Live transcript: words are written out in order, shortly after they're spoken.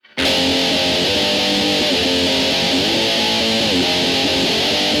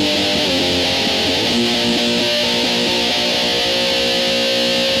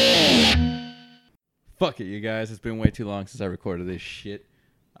Fuck it, you guys. It's been way too long since I recorded this shit.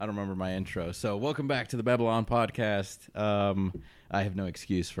 I don't remember my intro. So welcome back to the Babylon podcast. I have no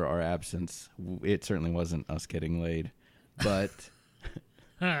excuse for our absence. It certainly wasn't us getting laid, but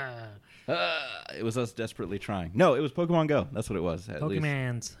it was us desperately trying. No, it was Pokemon Go. That's what it was. At least.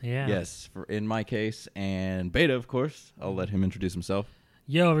 Pokemans, yeah. Yes, in my case. And Beta, of course. I'll let him introduce himself.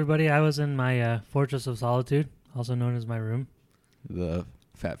 Yo, everybody. I was in my Fortress of Solitude, also known as my room. The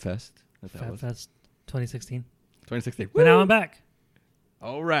Fat Fest. Fat Fest 2016. 2016. But now I'm back.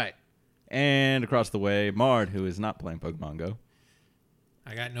 All right. And across the way, Mard, who is not playing Pokemon Go.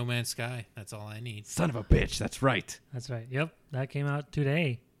 I got No Man's Sky. That's all I need. Son of a bitch. That's right. That's right. Yep. That came out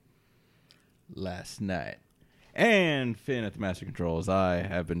today. Last night. And Finn at the Master Controls. I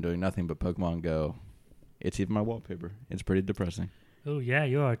have been doing nothing but Pokemon Go. It's even my wallpaper. It's pretty depressing. Oh, yeah.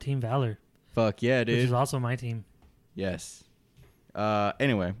 You are Team Valor. Fuck yeah, dude. Which is also my team. Yes.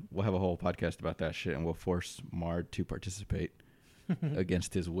 Anyway, we'll have a whole podcast about that shit, and we'll force Mard to participate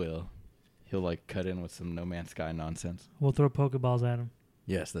against his will. He'll, like, cut in with some No Man's Sky nonsense. We'll throw Pokeballs at him.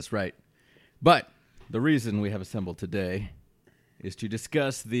 Yes, that's right. But the reason we have assembled today is to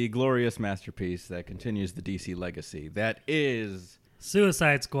discuss the glorious masterpiece that continues the DC legacy. That is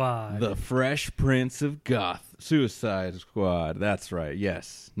Suicide Squad. The Fresh Prince of Gotham. Suicide Squad. That's right.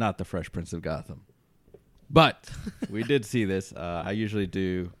 Yes, not the Fresh Prince of Gotham. But we did see this. I usually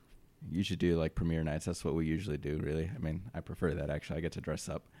do like premiere nights. That's what we usually do, really. I mean, I prefer that, actually. I get to dress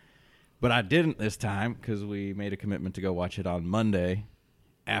up. But I didn't this time because we made a commitment to go watch it on Monday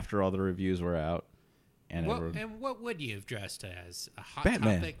after all the reviews were out. And what would you have dressed as? A Hot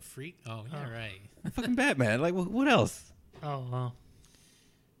Batman. Topic freak? Oh, yeah, right. Fucking Batman. Like, what else? Oh, well.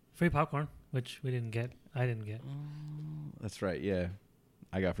 Free popcorn, which we didn't get. I didn't get. That's right, yeah.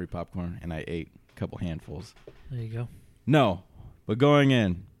 I got free popcorn, and I ate a couple handfuls. There you go. No, but going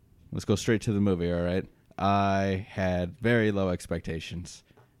in, let's go straight to the movie, all right? I had very low expectations.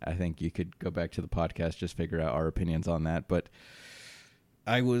 I think you could go back to the podcast, just figure out our opinions on that. But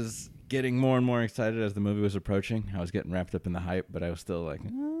I was getting more and more excited as the movie was approaching. I was getting wrapped up in the hype, but I was still like,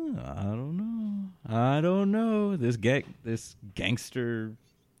 I don't know. This gangster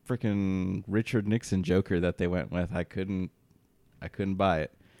freaking Richard Nixon Joker that they went with, I couldn't buy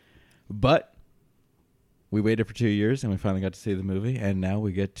it. But we waited for 2 years, and we finally got to see the movie, and now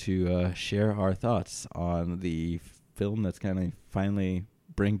we get to share our thoughts on the film that's kind of finally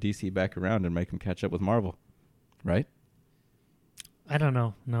bring DC back around and make them catch up with Marvel, right? I don't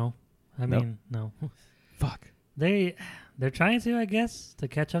know. No. I mean, no. Fuck. They're trying to, I guess, to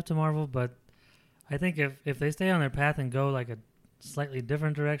catch up to Marvel, but I think if they stay on their path and go like a slightly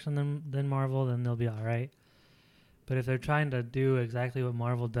different direction than Marvel, then they'll be all right. But if they're trying to do exactly what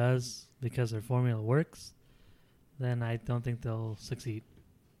Marvel does because their formula works, then I don't think they'll succeed.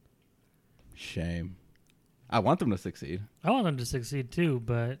 Shame. I want them to succeed. I want them to succeed too,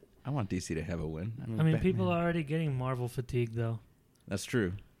 but I want DC to have a win. I mean, people are already getting Marvel fatigue, though. That's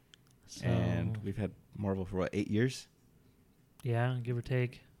true. So, And we've had Marvel for, 8 years? Yeah, give or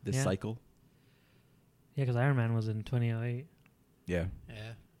take. This cycle? Yeah, because Iron Man was in 2008. Yeah. Yeah.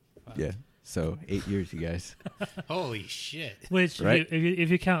 Wow. Yeah. So 8 years, you guys. Holy shit. Which, right? if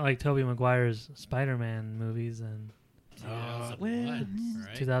you count like Tobey Maguire's Spider-Man movies and 2001,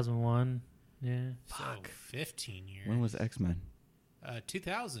 right? 2001, yeah. So 15 years. When was X-Men?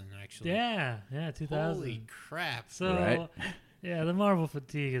 2000, actually. Yeah, 2000. Holy crap. So, Right? yeah, the Marvel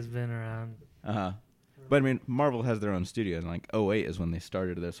fatigue has been around. Uh-huh. But, I mean, Marvel has their own studio, and, 2008 is when they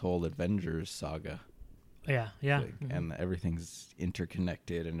started this whole Avengers saga. Yeah. And everything's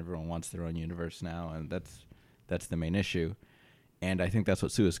interconnected, and everyone wants their own universe now, and that's the main issue. And I think that's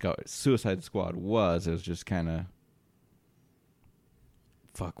what Suicide Squad was. It was just kind of...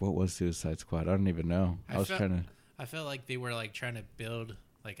 Fuck, what was Suicide Squad? I don't even know. I felt like they were trying to build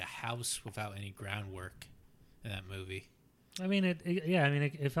a house without any groundwork in that movie. I mean,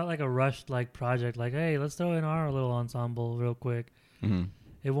 it felt like a rushed project. Like, hey, let's throw in our little ensemble real quick. Mm-hmm.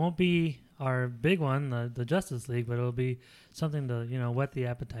 It won't be our big one, the Justice League, but it'll be something to whet the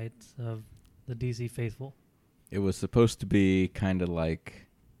appetites of the DC faithful. It was supposed to be kind of like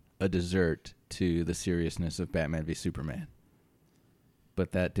a dessert to the seriousness of Batman v Superman.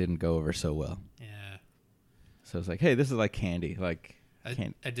 But that didn't go over so well. Yeah. So it's like, hey, this is like candy.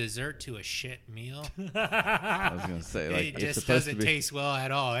 A dessert to a shit meal. I was going to say, it just doesn't taste well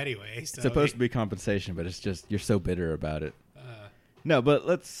at all anyway. So it's supposed to be compensation, but it's just, you're so bitter about it. No, but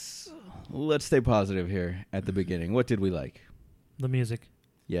let's stay positive here at the beginning. What did we like? The music.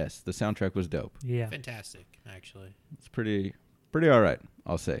 Yes, the soundtrack was dope. Yeah. Fantastic, actually. It's pretty all right,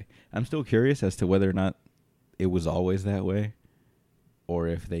 I'll say. I'm still curious as to whether or not it was always that way, or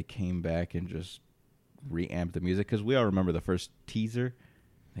if they came back and just reamp the music, because we all remember the first teaser.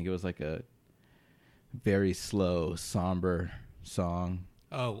 I think it was like a very slow, somber song.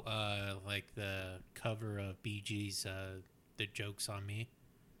 Oh, like the cover of Bee Gees, "The Joke's on Me."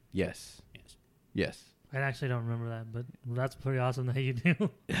 Yes. Yes. Yes. I actually don't remember that, but that's pretty awesome that you do.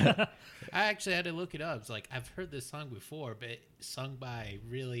 I actually had to look it up. It's like I've heard this song before, but sung by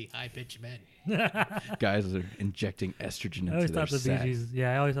really high pitched men. Guys are injecting estrogen I into always their thought the sack. Bee Gees.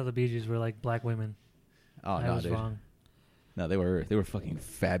 Yeah, I always thought the Bee Gees were like black women. Oh, I no, was dude. wrong. No, they were fucking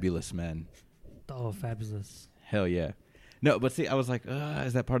fabulous men. Oh, fabulous. Hell yeah. No, but see, I was like,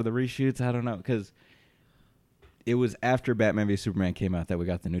 is that part of the reshoots? I don't know, because it was after Batman v Superman came out that we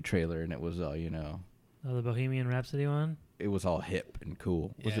got the new trailer, and it was all, Oh, the Bohemian Rhapsody one. it was all hip and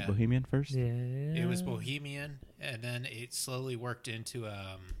cool. Was it Yeah. Bohemian first? Yeah. It was Bohemian, and then it slowly worked into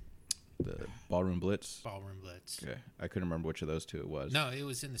The Ballroom Blitz? Ballroom Blitz. Okay. I couldn't remember which of those two it was. No, it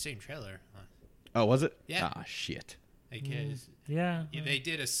was in the same trailer. Oh, was it? Yeah. Ah, shit. Because Yeah. they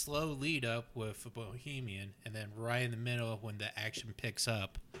did a slow lead up with Bohemian, and then right in the middle, when the action picks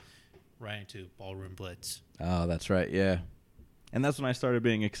up, right into Ballroom Blitz. Oh, that's right, yeah. And that's when I started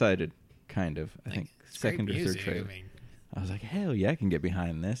being excited, kind of. I think It's great second or third music, trailer. I mean, I was like, hell yeah, I can get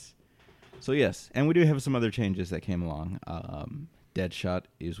behind this. So, yes. And we do have some other changes that came along. Deadshot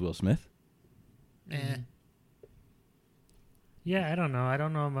is Will Smith. eh. Yeah, I don't know. I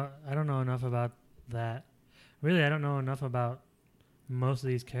don't know enough about that. Really, I don't know enough about most of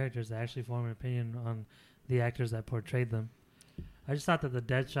these characters to actually form an opinion on the actors that portrayed them. I just thought that the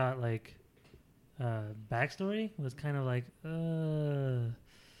Deadshot backstory was kind of like the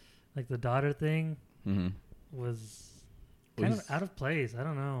daughter thing Mm-hmm. was kind of out of place. I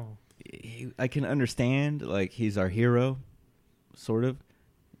don't know. I can understand, like, he's our hero, sort of.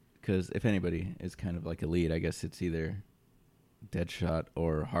 Because if anybody is kind of like a lead, I guess it's either Deadshot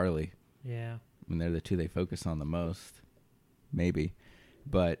or Harley. Yeah. I mean, they're the two they focus on the most, maybe.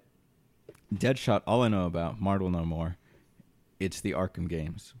 But Deadshot, all I know about, Mart will know more, it's the Arkham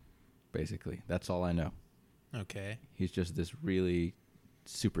games, basically. That's all I know. Okay. He's just this really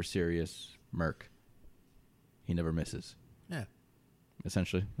super serious merc. He never misses. Yeah.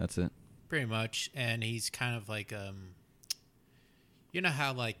 Essentially, that's it. Pretty much. And he's kind of like, you know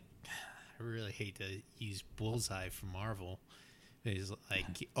how, like, I really hate to use Bullseye from Marvel. He's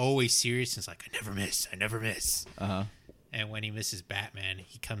like always serious and it's like, I never miss. Uh-huh. And when he misses Batman,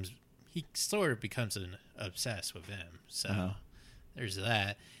 he sort of becomes obsessed with him. So Uh-huh. there's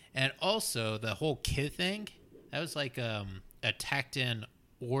that. And also the whole kid thing, that was like a tacked in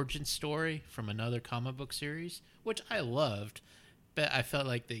origin story from another comic book series, which I loved, but I felt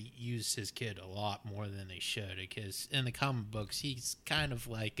like they used his kid a lot more than they should, because in the comic books he's kind of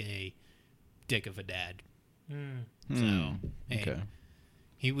like a dick of a dad. Mm. So hey, Okay.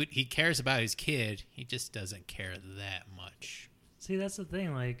 he cares about his kid, he just doesn't care that much. See, that's the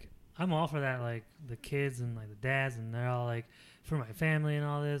thing. Like, I'm all for that. Like, the kids and like the dads, and they're all like for my family and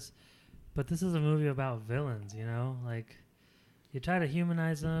all this. But this is a movie about villains, you know. Like, you try to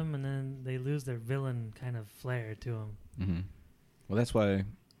humanize them, and then they lose their villain kind of flair to them. Mm-hmm. Well, that's why.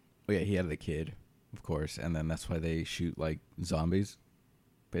 Well, yeah, he had the kid, of course, and then that's why they shoot like zombies.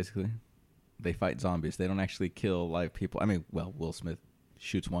 Basically, they fight zombies. They don't actually kill live people. I mean, well, Will Smith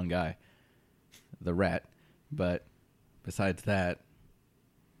shoots one guy, the rat, but besides that,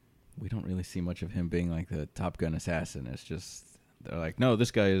 we don't really see much of him being like the Top Gun assassin. It's just they're like, no,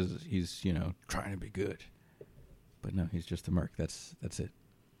 this guy he's trying to be good, but no, he's just a merc. That's it.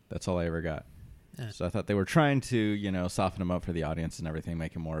 That's all I ever got. Yeah. So I thought they were trying to, soften him up for the audience and everything,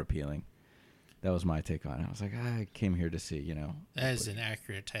 make him more appealing. That was my take on it. I was like, I came here to see, That is an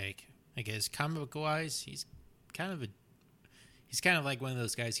accurate take. I guess comic book wise, he's kind of like one of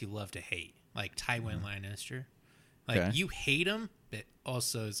those guys you love to hate, like Tywin Lannister. Like, Okay. you hate him, but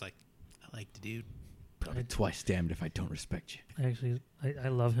also it's like, I like the dude. probably twice damned if I don't respect you. Actually, I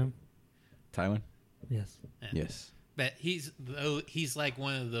love him. Tywin? Yes. Yeah. Yes. But he's like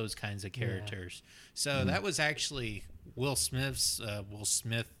one of those kinds of characters. So Mhm. that was actually Will Smith's Will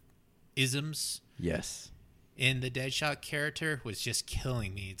Smith isms Yes. in the Deadshot character was just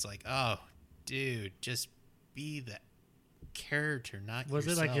killing me. It's like, oh, dude, just be the character, not Was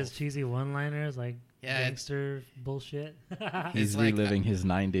yourself. it like his cheesy one-liners, like Yeah. gangster bullshit? He's It's like reliving his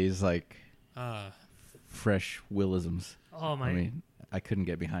 90s, like, Uh, fresh Willisms. Oh my! I mean, I couldn't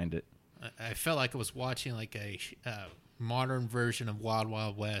get behind it. I felt like I was watching like a modern version of Wild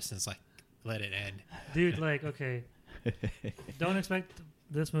Wild West, and it's like, let it end. Dude, like, okay, don't expect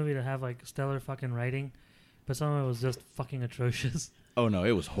this movie to have like stellar fucking writing, but some of it was just fucking atrocious. Oh, no,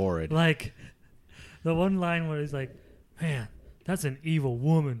 it was horrid. Like, the one line where he's like, "Man, that's an evil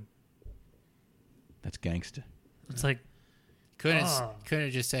woman." That's gangster. It's like,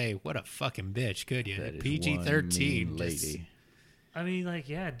 Couldn't just say what a fucking bitch, could you? That is PG-13 one mean lady. I mean, like,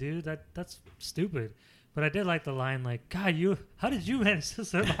 yeah, dude, that's stupid. But I did like the line, like, God, how did you manage to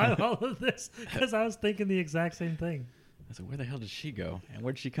survive all of this? Because I was thinking the exact same thing. I was like, where the hell did she go? And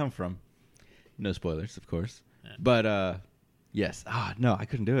where'd she come from? No spoilers, of course. Yeah. But, yes. No, I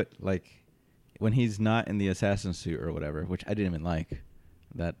couldn't do it. Like, when he's not in the assassin suit or whatever, which I didn't even like,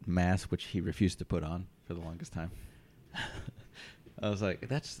 that mask, which he refused to put on for the longest time. I was like,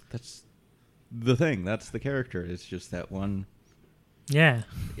 that's the thing. That's the character. It's just that one... Yeah.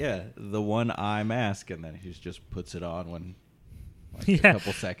 Yeah, the one eye mask, and then he just puts it on when, like, Yeah. a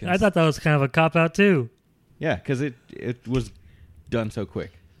couple seconds. I thought that was kind of a cop-out, too. Yeah, because it was done so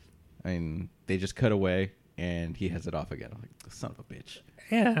quick. I mean, they just cut away, and he has it off again. I'm like, son of a bitch.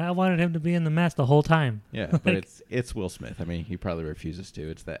 Yeah, I wanted him to be in the mask the whole time. Yeah, but Like- it's Will Smith. I mean, he probably refuses to.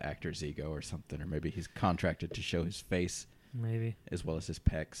 It's the actor's ego or something, or maybe he's contracted to show his face Maybe. as well as his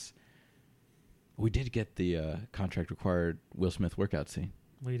pecs. We did get the contract required Will Smith workout scene.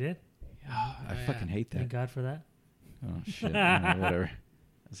 We did? I fucking hate that. Thank God for that. Oh shit! Whatever.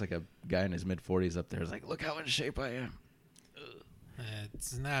 It's like a guy in his mid-40s up there. Is like, look how in shape I am.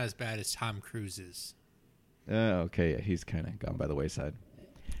 It's not as bad as Tom Cruise's. Okay, yeah, he's kind of gone by the wayside.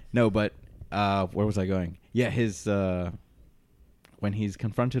 No, but where was I going? Yeah, his when he's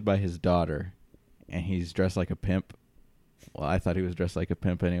confronted by his daughter, and he's dressed like a pimp. Well, I thought he was dressed like a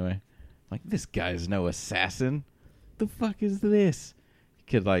pimp anyway. Like, this guy's no assassin. The fuck is this? You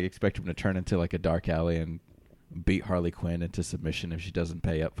could like expect him to turn into like a dark alley and beat Harley Quinn into submission if she doesn't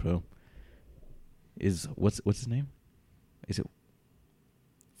pay up for him. What's his name? Is it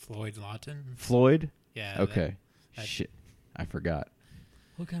Floyd Lawton? Floyd? Yeah. Okay. that- Shit. I forgot.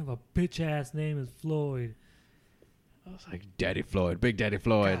 What kind of a bitch-ass name is Floyd? I was like, Daddy Floyd, Big Daddy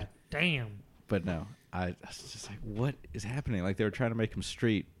Floyd. God damn. But no, I was just like, what is happening? Like, they were trying to make him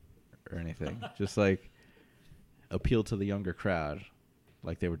street or anything. Just like appeal to the younger crowd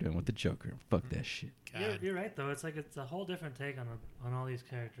like they were doing with the Joker. Fuck that shit. God. You're right, though. It's like it's a whole different take on all these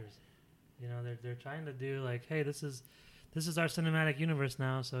characters. You know, they're trying to do like, hey, this is our cinematic universe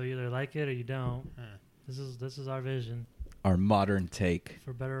now, so you either like it or you don't. Huh. This is our vision, Our modern take.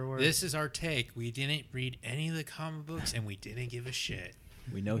 for better or worse. This is our take. We didn't read any of the comic books, and we didn't give a shit.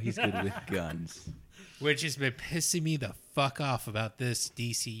 We know he's good with guns. Which has been pissing me the fuck off about this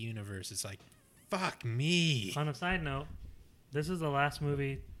DC universe. It's like, fuck me. On a side note, this is the last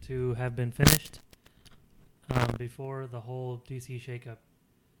movie to have been finished before the whole DC shakeup.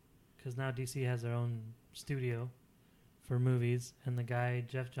 Because now DC has their own studio for movies, and the guy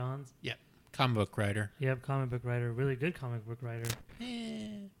Jeff Johns, Comic book writer. comic book writer, really good comic book writer,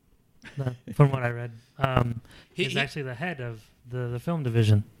 Eh. from what I read, He- is he- actually the head of the film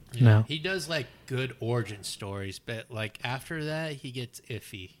division Yeah. now. He does like good origin stories, but like after that, he gets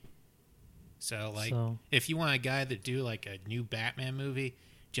iffy. So like, So if you want a guy to do like a new Batman movie,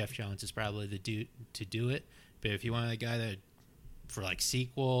 Jeff Johns is probably the dude to do it. But if you want a guy that for like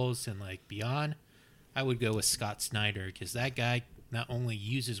sequels and like beyond, I would go with Scott Snyder, because that guy not only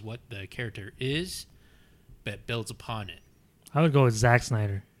uses what the character is, but builds upon it. I would go with Zack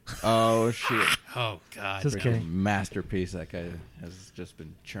Snyder. Oh, shit. Oh God, Just bro. kidding. Freaking masterpiece that guy has just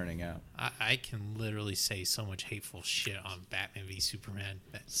been churning out. I can literally say so much hateful shit on Batman v Superman.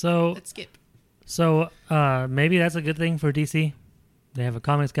 But So let's skip. maybe that's a good thing for DC. They have a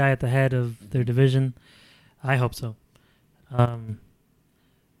comics guy at the head of their division. I hope so. I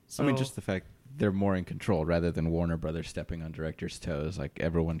mean, just the fact they're more in control rather than Warner Brothers stepping on directors' toes. Like,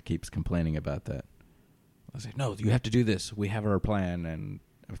 everyone keeps complaining about that. I was like, no, you have to do this. We have our plan and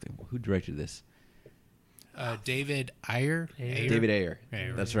everything. Who directed this? David Ayer. Ayer. David Ayer.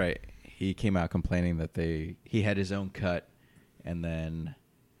 Ayer. That's right. He came out complaining that he had his own cut, and then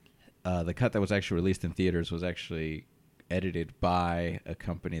the cut that was actually released in theaters was actually edited by a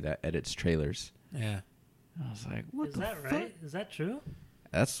company that edits trailers. Yeah, I was like, what is the that fuck? right? Is that true?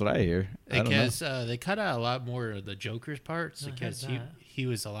 That's what I hear. I don't know. because they cut out a lot more of the Joker's parts I heard because that. he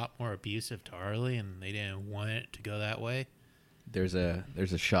was a lot more abusive to Harley, and they didn't want it to go that way. There's a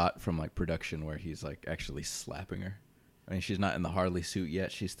shot from like production where he's like actually slapping her. I mean, she's not in the Harley suit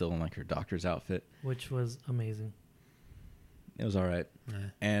yet. She's still in like her doctor's outfit. Which was amazing. It was all right. Yeah.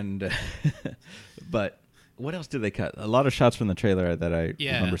 And but what else did they cut? A lot of shots from the trailer that I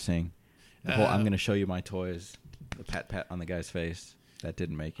Yeah. remember seeing. The whole Uh, "I'm going to show you my toys," the pat on the guy's face. That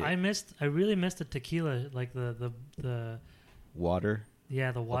didn't make it. I really missed the tequila, like the Water.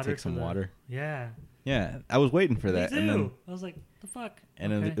 yeah, the I'll water. take to some the- water. Yeah. Yeah, I was waiting for that, Me too. and then I was like, the fuck.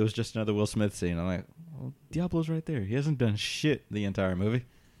 and Okay. then it was just another Will Smith scene. I'm like, well, Diablo's right there. He hasn't done shit the entire movie.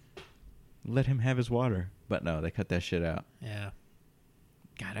 Let him have his water. But no, they cut that shit out. Yeah.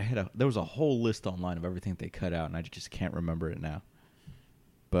 God, there was a whole list online of everything they cut out, and I just can't remember it now.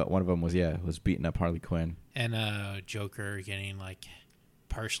 But one of them was beating up Harley Quinn. And Joker getting like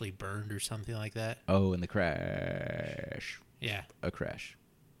partially burned or something like that. Oh, and the crash. Yeah. A crash.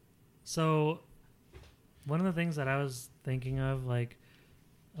 So, one of the things that I was thinking of, like,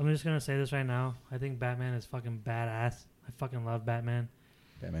 I'm just gonna say this right now. I think Batman is fucking badass. I fucking love Batman.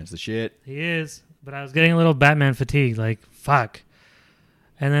 Batman's the shit. He is, but I was getting a little Batman fatigue. Like, fuck.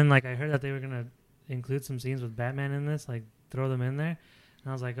 And then, like, I heard that they were gonna include some scenes with Batman in this, like, throw them in there. And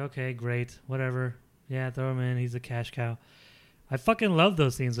I was like, okay, great, whatever. Yeah, throw him in. He's a cash cow. I fucking love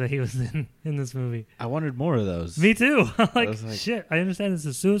those scenes that he was in this movie. I wanted more of those. Me too. like, was like- shit, I understand this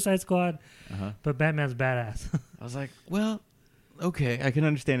is Suicide Squad, Uh-huh. but Batman's badass. I was like, well, okay, I can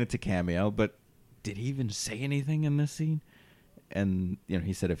understand it's a cameo, but did he even say anything in this scene? And,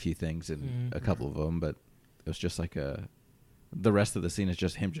 he said a few things in a couple of them, but it was just like the rest of the scene is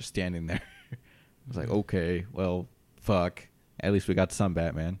just him just standing there. I was like, okay, well, fuck. At least we got some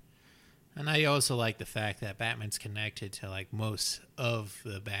Batman. And I also like the fact that Batman's connected to like most of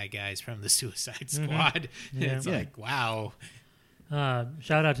the bad guys from the Suicide Squad. Yeah. It's like, wow.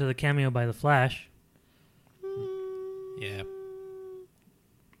 Shout out to the cameo by The Flash. Yeah.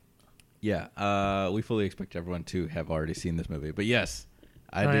 Yeah, we fully expect everyone to have already seen this movie. But yes,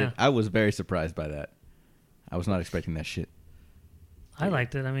 I Oh, did. yeah. I was very surprised by that. I was not expecting that shit. I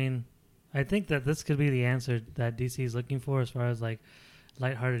liked it. I mean, I think that this could be the answer that DC is looking for as far as like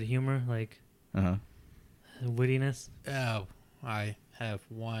lighthearted humor, like Uh-huh. wittiness. Oh, I have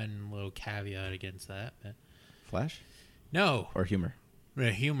one little caveat against that. But Flash no, or humor?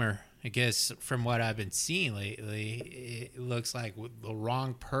 the humor. I guess from what I've been seeing lately, it looks like the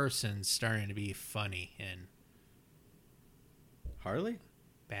wrong person's starting to be funny in Harley?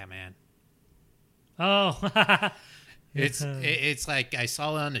 Batman. Oh, It's like I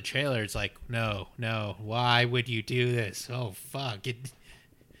saw it on the trailer. It's like, no, why would you do this? Oh, fuck.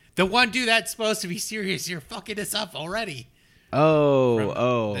 The one dude that's supposed to be serious, you're fucking us up already.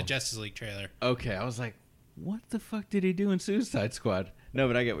 Oh. The Justice League trailer. Okay, I was like, what the fuck did he do in Suicide Squad? No,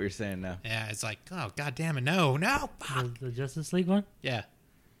 but I get what you're saying now. Yeah, it's like, oh, god damn it, no, fuck. the Justice League one. Yeah.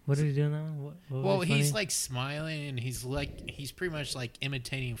 What did he do in that one? What Well, was he's funny? like smiling, and he's pretty much like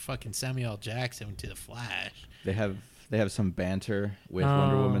imitating fucking Samuel L. Jackson to the Flash. They have some banter with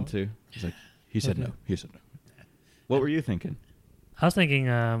Wonder Woman too. He's like, he said Okay. no. He said no. What were you thinking? I was thinking,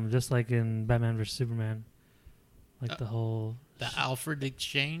 just like in Batman vs Superman, like the whole The Alfred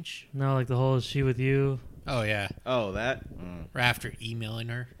exchange. like the whole "she with you." Oh yeah, Oh, that. or after emailing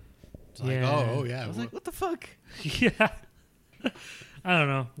her. It's like, Yeah. oh yeah. I was like, what the fuck? Yeah, I don't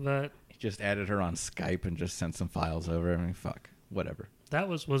know, but He just added her on Skype and just sent some files over. I mean, fuck, whatever. that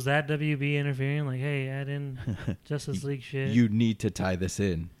was that WB interfering? Like, hey, add in Justice League shit. You need to tie this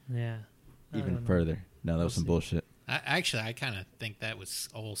in yeah, I even don't know. further. No, that was some see. bullshit. I kind of think that was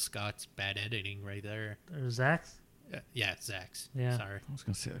old Scott's bad editing right there. Or Zach's. Yeah, Zach's. Yeah. Sorry. I was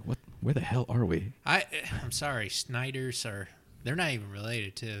gonna say, like, what? Where the hell are we? I'm sorry. Snyder's they're not even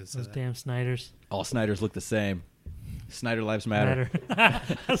related to. So Those damn Snyders. All Snyders look the same. Snyder lives matter. I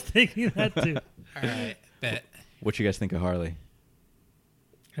was thinking that too. all right, bet. What you guys think of Harley?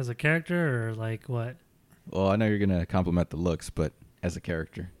 As a character, or like what? Well, I know you're gonna compliment the looks, but as a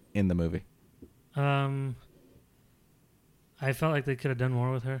character in the movie, I felt like they could have done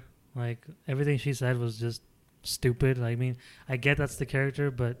more with her. Like everything she said was just stupid. I mean, I get that's the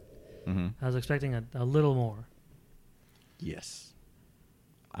character, but I was expecting a little more. yes,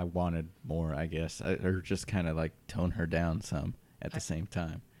 I wanted more. I guess, or just kind of like tone her down some at the same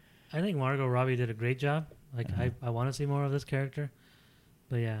time. I think Margot Robbie did a great job. Like I want to see more of this character,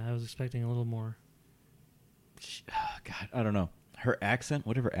 but yeah, I was expecting a little more. God, I don't know. Her accent,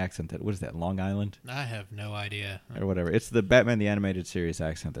 whatever accent that, what is that, Long Island? I have no idea. Or whatever. It's the Batman the Animated Series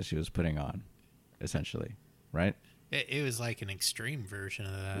accent that she was putting on, essentially, right? It was like an extreme version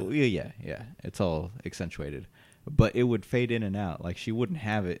of that. Well, yeah. It's all accentuated. But it would fade in and out. Like, she wouldn't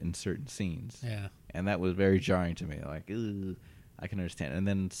have it in certain scenes. Yeah. And that was very jarring to me. Like, ugh, I can understand. And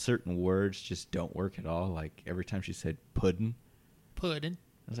then certain words just don't work at all. Like, every time she said puddin', Puddin'.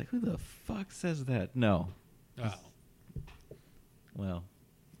 I was like, who the fuck says that? No. Oh. Well,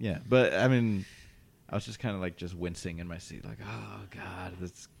 yeah, but I mean, I was just kind of like just wincing in my seat, like, oh god,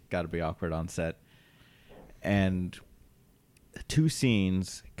 this got to be awkward on set. And two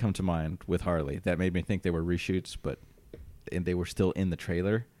scenes come to mind with Harley that made me think they were reshoots, and they were still in the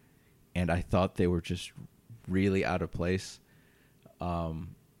trailer, and I thought they were just really out of place.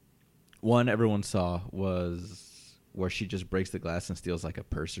 One everyone saw was where she just breaks the glass and steals like a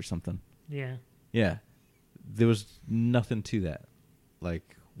purse or something. Yeah. Yeah. There was nothing to that.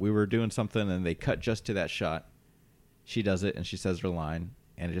 Like, we were doing something and they cut just to that shot. She does it and she says her line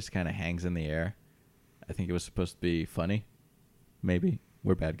and it just kind of hangs in the air. I think it was supposed to be funny. Maybe.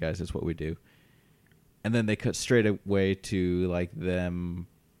 We're bad guys. That's what we do. And then they cut straight away to, like, them,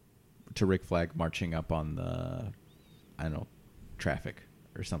 to Rick Flag marching up on the, I don't know, traffic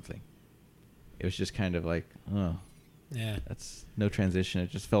or something. It was just kind of like, oh, Yeah. that's no transition. It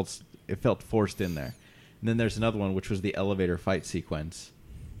just felt forced in there. And then there's another one, which was the elevator fight sequence,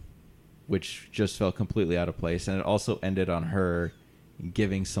 which just felt completely out of place. And it also ended on her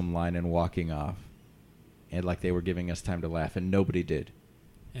giving some line and walking off. And like they were giving us time to laugh, and nobody did.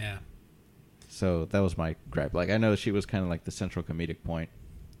 Yeah. So that was my gripe. Like, I know she was kind of like the central comedic point,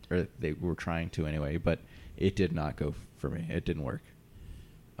 or they were trying to anyway, but it did not go for me. It didn't work.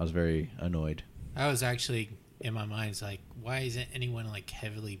 I was very annoyed. I was actually, in my mind, it's like, why isn't anyone, like,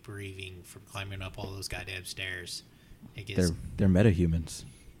 heavily breathing from climbing up all those goddamn stairs? It gets, They're metahumans.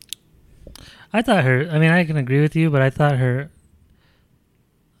 I thought I can agree with you, but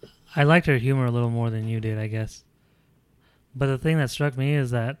I liked her humor a little more than you did, I guess. But the thing that struck me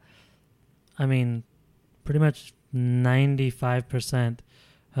is that, pretty much 95%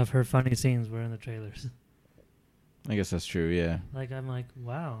 of her funny scenes were in the trailers. I guess that's true, yeah. Like, I'm like,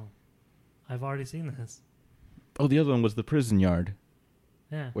 wow, I've already seen this. Oh, the other one was the prison yard,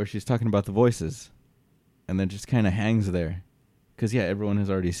 Yeah. where she's talking about the voices, and then just kind of hangs there. Because, yeah, everyone has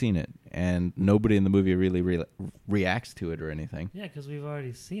already seen it, and nobody in the movie really reacts to it or anything. Yeah, because we've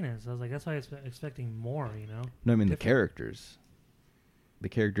already seen it. So I was like, that's why I was expecting more, you know? No, I mean, Different. the characters. The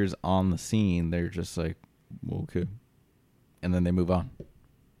characters on the scene, they're just like, well, okay. And then they move on.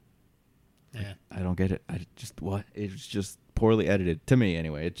 yeah. I don't get it. What? It was just poorly edited. To me,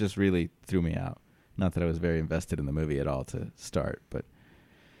 anyway. It just really threw me out. Not that I was very invested in the movie at all to start, but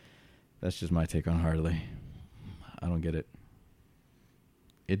that's just my take on Harley. I don't get it.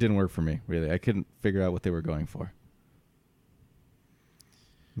 It didn't work for me, really. I couldn't figure out what they were going for.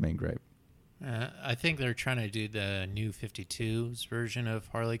 Main gripe. I think they're trying to do the new 52's version of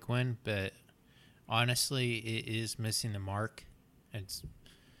Harley Quinn, but honestly, it is missing the mark. It's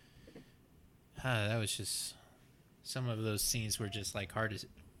that was just, some of those scenes were just like hard to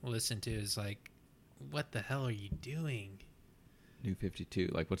listen to. Is like, what the hell are you doing? New 52.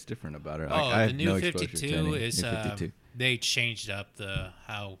 Like, what's different about it? Oh, Like, I the have new no exposure 52 to any is New 52. they changed up the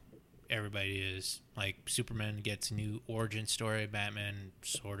how everybody is. Like, Superman gets a new origin story. Batman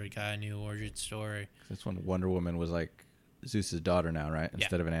sort of got a new origin story. This one, Wonder Woman was like Zeus's daughter now, right? Yeah.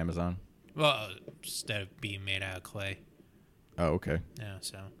 Instead of an Amazon. Well, instead of being made out of clay. Oh, okay. Yeah,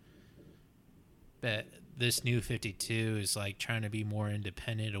 so. But this new 52 is like trying to be more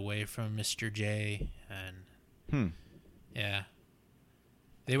independent away from Mr. J. And yeah.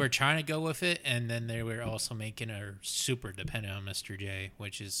 They were trying to go with it, and then they were also making her super dependent on Mr. J,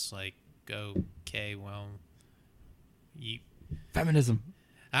 which is like, okay, well, Feminism.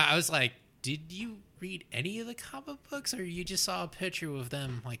 I was like, did you read any of the comic books, or you just saw a picture of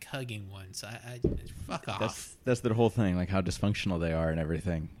them like hugging once? I fuck off. That's their whole thing, like how dysfunctional they are and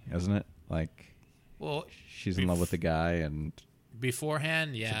everything, isn't it? Like, Well, she's in love with the guy, and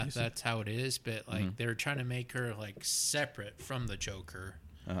beforehand, yeah, abusive. that's how it is. But like, they're trying to make her like separate from the Joker,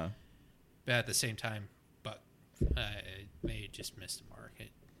 but at the same time, it may just miss the mark. It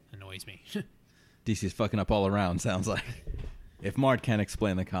annoys me. DC's fucking up all around. Sounds like. If Mart can't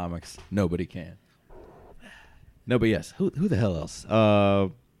explain the comics, nobody can. No, but yes, who the hell else?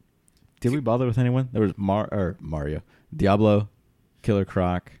 Did we bother with anyone? There was Mario, Diablo, Killer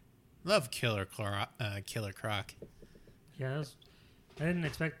Croc. Love Killer Croc. Yeah, I didn't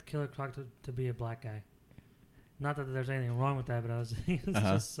expect Killer Croc to be a black guy. Not that there's anything wrong with that, but it's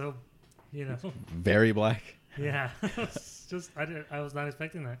just so, Very black. Yeah, I was not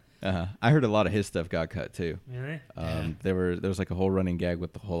expecting that. I heard a lot of his stuff got cut too. Really? There was like a whole running gag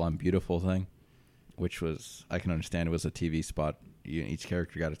with the whole "I'm beautiful" thing, which was, I can understand it was a TV spot. Each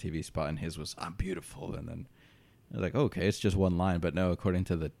character got a TV spot, and his was "I'm beautiful," and then I was like, okay, it's just one line, but no, according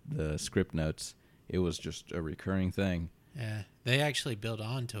to the script notes, it was just a recurring thing. Yeah, they actually built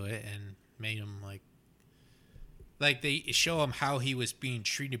onto it and made him like they show him how he was being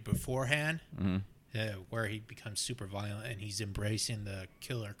treated beforehand. Where he becomes super violent and he's embracing the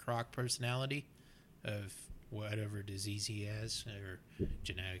Killer Croc personality of whatever disease he has or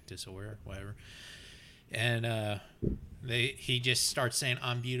genetic disorder, whatever. And he just starts saying,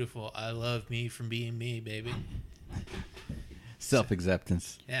 "I'm beautiful. I love me from being me, baby."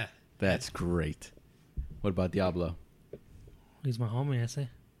 Self-acceptance. Yeah. That's great. What about Diablo? He's my homie, I say.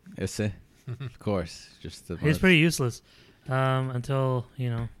 Ese? Of course. Just the He's pretty useless until,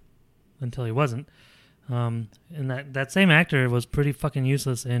 until he wasn't. And that same actor was pretty fucking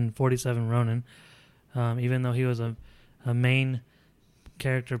useless in 47 Ronin, even though he was a main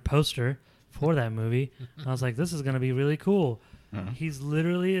character poster for that movie. I was like, this is gonna be really cool. He's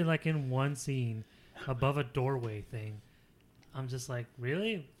literally like in one scene above a doorway thing. I'm just like,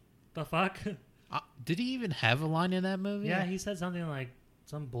 really? The fuck? Did he even have a line in that movie? Yeah, he said something like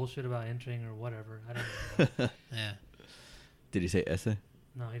some bullshit about entering or whatever. I don't know. Yeah. Did he say essay?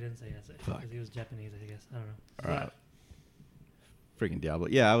 No, he didn't say essay Fuck. because he was Japanese, I guess. I don't know. All right. Freaking Diablo.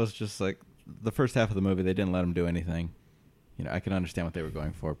 Yeah, I was just like, the first half of the movie, they didn't let him do anything. You know, I can understand what they were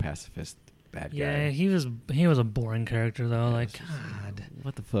going for. Pacifist, bad guy. Yeah, he was a boring character though. Yeah, Like, it's just God.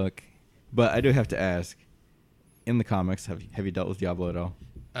 What the fuck? But I do have to ask, in the comics, have you dealt with Diablo at all?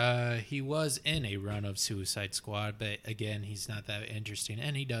 He was in a run of Suicide Squad, but again, he's not that interesting,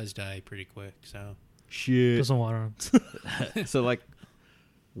 and he does die pretty quick. So Shit. Put some water on. So, like,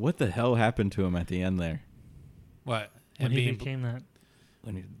 what the hell happened to him at the end there? what? When And he being became that.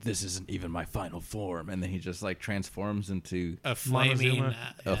 When this isn't even my final form, and then he just like transforms into a flaming,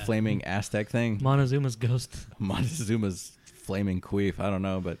 Montezuma. a flaming Aztec thing. Montezuma's ghost. Montezuma's flaming queef. I don't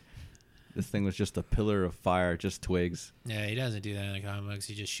know, but this thing was just a pillar of fire, just twigs. Yeah, he doesn't do that in the comics.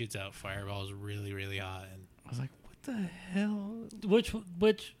 He just shoots out fireballs really, really hot. And I was like, what the hell? Which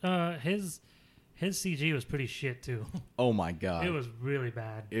his CG was pretty shit too. Oh my god, It was really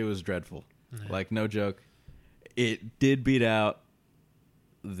bad. it was dreadful. Yeah. Like, no joke. It did beat out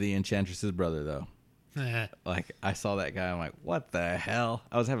the Enchantress's brother, though. Like, I saw that guy. I'm like, what the hell?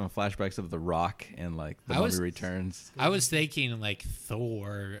 I was having flashbacks of The Rock and like The Mummy Returns. I was thinking like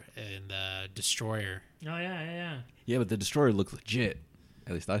Thor and Destroyer. Oh yeah. Yeah, but the Destroyer looked legit.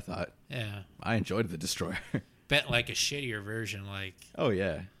 At least I thought. Yeah, I enjoyed the Destroyer. bet like a shittier version. Oh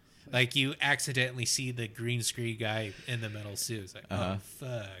yeah. Like you accidentally see the green screen guy in the metal suit. It's like, Uh-huh. oh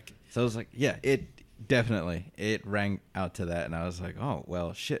fuck. So I was like, yeah, it definitely it rang out to that, and I was like, oh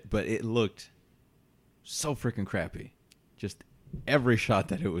well, shit. But it looked so freaking crappy. Just every shot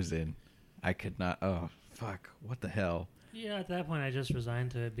that it was in, I could not. Oh fuck, what the hell? Yeah, at that point I just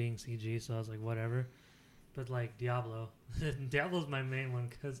resigned to it being CG, so I was like, whatever. But like Diablo's my main one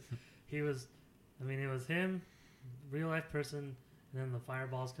because it was him, real life person, and then the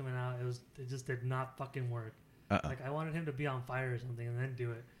fireballs coming out. It just did not fucking work. Like I wanted him to be on fire or something and then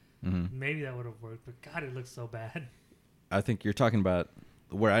do it. Mm-hmm. Maybe that would have worked, but God, it looks so bad. I think you're talking about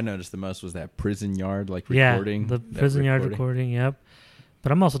where I noticed the most was that prison yard, like Yeah, recording. the that prison yard recording. Yep.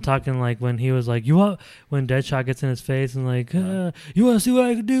 But I'm also talking like when he was like, when Deadshot gets in his face and like, you want to see what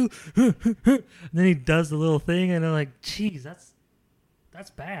I can do? And then he does the little thing, and I'm like, geez, that's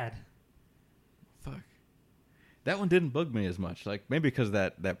bad. Fuck. That one didn't bug me as much. Like maybe because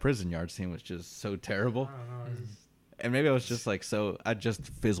that prison yard scene was just so terrible. I don't know. It's just- And maybe I was just like, so I just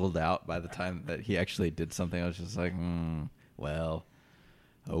fizzled out by the time that he actually did something. I was just like, well,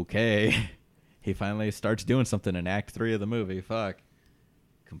 okay. He finally starts doing something in Act 3 of the movie. Fuck.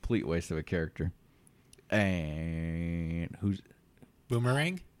 Complete waste of a character. And who's...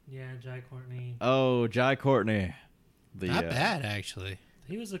 Boomerang? Yeah, Jai Courtney. Oh, Jai Courtney. Not bad actually.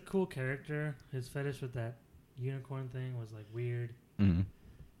 He was a cool character. His fetish with that unicorn thing was like weird. Mm-hmm.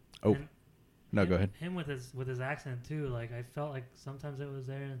 Oh, And no, go ahead. Him with his accent too. Like I felt like sometimes it was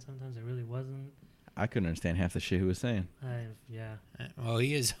there and sometimes it really wasn't. I couldn't understand half the shit he was saying. Yeah. Well,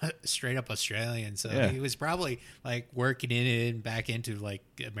 he is straight up Australian, so Yeah. he was probably like working it in back into like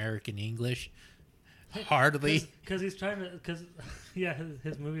American English. Hardly. Because he's trying to. Because yeah,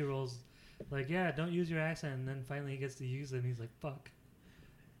 his movie roles, like don't use your accent, and then finally he gets to use it, and he's like, fuck.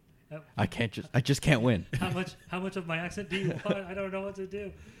 I just can't win. How much of my accent do you want? I don't know what to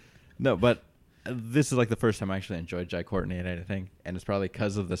do. No, but this is like the first time I actually enjoyed Jai Courtney and anything, and it's probably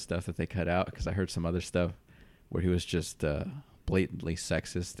because of the stuff that they cut out. Because I heard some other stuff where he was just blatantly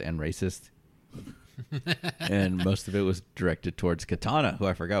sexist and racist, and most of it was directed towards Katana, who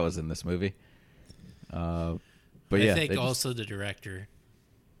I forgot was in this movie. But yeah, I think they just- also the director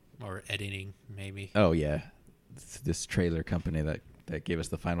or editing maybe. oh yeah, this trailer company that gave us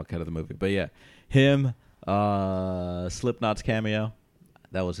the final cut of the movie. But yeah, him, Slipknot's cameo.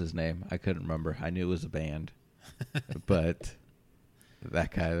 That was his name. I couldn't remember. I knew it was a band. But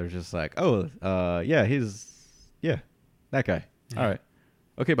that guy, they're just like, oh, that guy. Yeah. All right.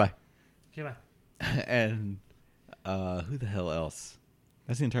 Okay, bye. Okay, bye. And who the hell else?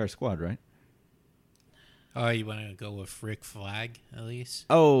 That's the entire squad, right? Oh, you want to go with Rick Flag at least?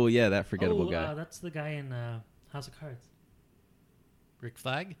 Oh, yeah, that forgettable guy. That's the guy in House of Cards. Rick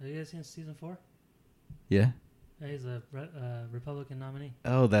Flag? Have you guys seen season 4? Yeah? Yeah, he's a Republican nominee.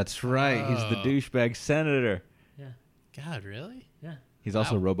 Oh, that's right. He's the Oh. douchebag senator. Yeah, God, really? yeah. He's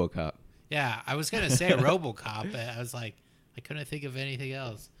also Wow. RoboCop. Yeah, I was gonna say RoboCop, but I was like, I couldn't think of anything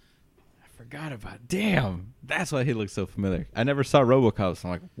else. I forgot about. Damn, that's why he looks so familiar. I never saw RoboCop, so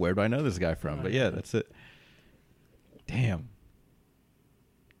I'm like, where do I know this guy from? But yeah, that's it. Damn,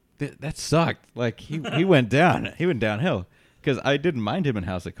 that sucked. Like he went down. He went downhill because I didn't mind him in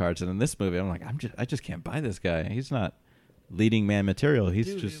House of Cards, and in this movie, I'm like, I just can't buy this guy. He's not leading man material. He's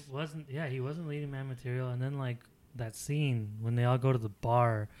Dude, just he wasn't leading man material. And then like that scene when they all go to the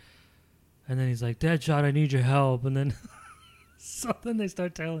bar, and then he's like, Deadshot, I need your help. And then so then they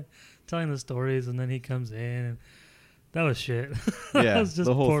start telling the stories, and then he comes in, and that was shit. That Yeah, was just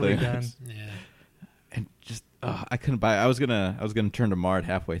the whole poorly thing. done. Yeah. and just I couldn't buy it. I was gonna turn to Mard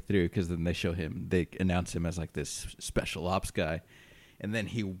halfway through because then they announce him as like this special ops guy, and then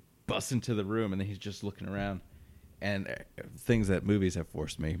he busts into the room and then he's just looking around, and things that movies have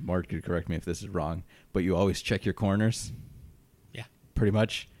forced me. Mard could correct me if this is wrong, but you always check your corners. Yeah. Pretty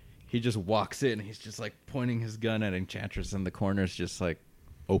much, he just walks in. He's just like pointing his gun at Enchantress, and the corner's just like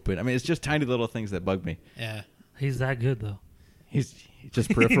open. I mean, it's just tiny little things that bug me. Yeah. He's that good though. He's just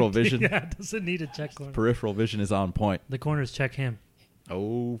peripheral vision. Yeah, doesn't need to check corners. Peripheral vision is on point. The corners check him.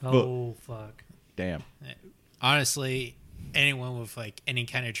 Oh, Oh fuck. damn. Honestly, anyone with like any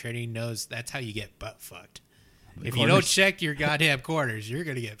kind of training knows that's how you get butt fucked. If you corners. don't check your goddamn corners, you're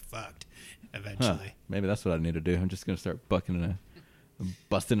gonna get fucked eventually. Huh. Maybe that's what I need to do. I'm just gonna start busting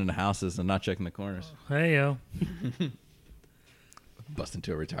into houses and not checking the corners. Hey yo. Bust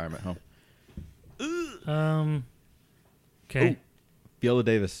into a retirement home. Okay. Viola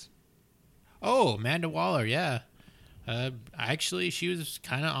Davis. Oh, Amanda Waller, yeah. Actually, she was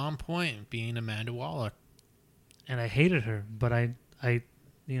kind of on point being Amanda Waller. And I hated her, but I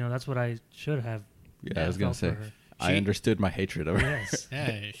that's what I should have. Yeah, I was gonna felt say. for her. I understood my hatred of her. Yes.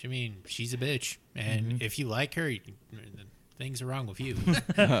 Yeah, I mean, she's a bitch, and if you like her, things are wrong with you.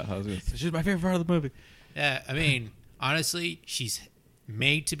 I was gonna say, she's my favorite part of the movie. Yeah, I mean, honestly, she's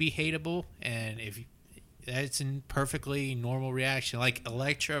made to be hateable, and that's a perfectly normal reaction. Like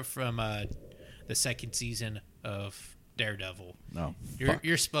Elektra from the second season of Daredevil. No.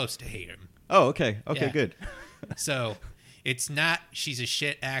 You're supposed to hate him. Oh, okay. Okay, Yeah. good. So it's not she's a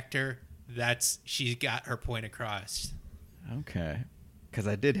shit actor. She's got her point across. Okay. Because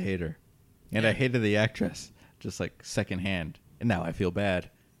I did hate her. And I hated the actress. Just like secondhand. And now I feel bad.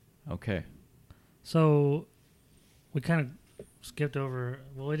 Okay. So we kind of skipped over.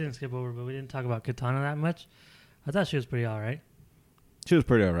 Well, we didn't skip over, but we didn't talk about Katana that much. I thought she was pretty all right. She was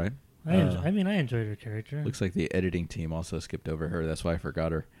pretty all right. I enjoyed her character. Looks like the editing team also skipped over her. That's why I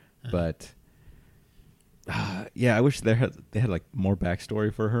forgot her. But yeah, I wish they had like more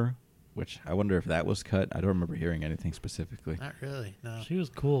backstory for her, which I wonder if that was cut. I don't remember hearing anything specifically. Not really, no. She was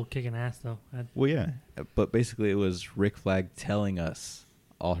cool, kicking ass though. Well, yeah, but basically it was Rick Flag telling us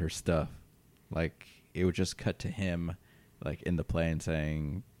all her stuff. Like it would just cut to him, like in the plane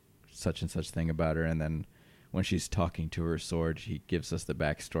saying such and such thing about her, and then when she's talking to her sword, he gives us the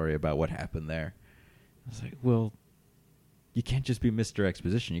backstory about what happened there. I was like, well, you can't just be Mr.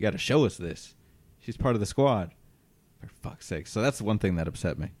 Exposition. You got to show us this. She's part of the squad. For fuck's sake. So that's one thing that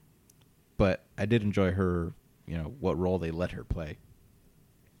upset me. But I did enjoy her, what role they let her play.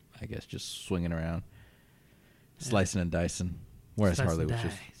 I guess just swinging around, slicing and dicing. Whereas Slice Harley and was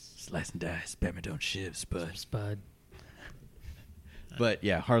dice. just slice and dice. Batman don't shiv, but. Spud. But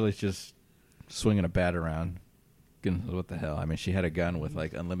yeah, Harley's just swinging a bat around. What the hell? I mean, she had a gun with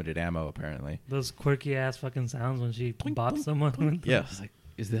like unlimited ammo, apparently. Those quirky ass fucking sounds when she bops someone. With Yeah, I was like,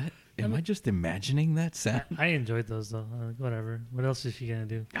 is that? Am I just imagining that sound? I enjoyed those though. Whatever. What else is she gonna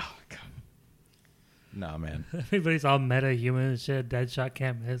do? Oh god. No, man. Everybody's all meta human and shit. Deadshot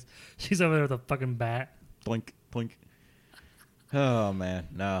can't miss. She's over there with a fucking bat. Blink, blink. Oh man,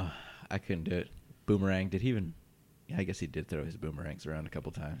 no, I couldn't do it. Boomerang. Did he even? Yeah, I guess he did throw his boomerangs around a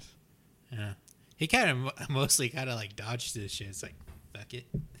couple times. Yeah. He kind of mostly like dodged this shit. It's like, fuck it.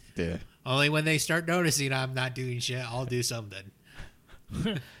 Yeah. Only when they start noticing I'm not doing shit, I'll do something.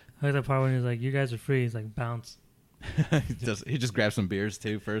 I like the part when he's like, "You guys are free." He's like, "Bounce." he just grabs some beers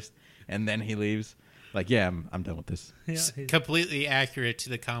too first, and then he leaves. Like, yeah, I'm done with this. Yeah, It's he's- completely accurate to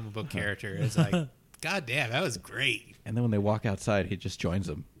the comic book character. It's like, God damn, that was great. And then when they walk outside, he just joins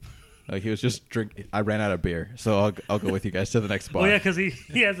them. Like he was just drink. I ran out of beer, so I'll go with you guys to the next bar. Oh yeah, because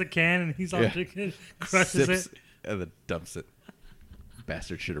he has a can and he's all Yeah. drinking, crushes Sips it. and then dumps it.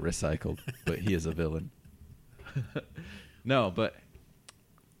 Bastard should have recycled, but he is a villain. No, but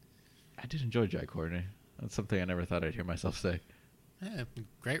I did enjoy Jack Courtney. That's something I never thought I'd hear myself say. Yeah,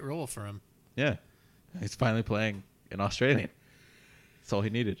 great role for him. Yeah, he's finally playing an Australian. That's all he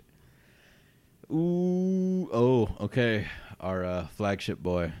needed. Ooh, oh, okay. Our flagship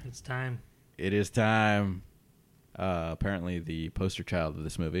boy. It's time. it is time. Apparently, the poster child of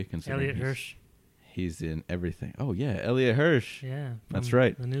this movie, considering Elliot Hirsch. he's in everything. Oh yeah, Elliot Hirsch. Yeah. That's from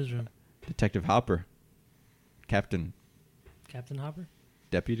right. The newsroom. Detective Hopper, Captain, Captain Hopper?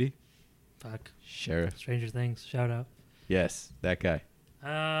 Deputy, Fuck. Sheriff. Stranger Things. Shout out. Yes, that guy.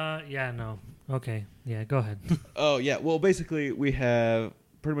 Yeah, no. Okay. Yeah, go ahead. Oh yeah. Well, basically, we have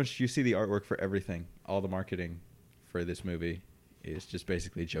pretty much. You see the artwork for everything. All the marketing for this movie is just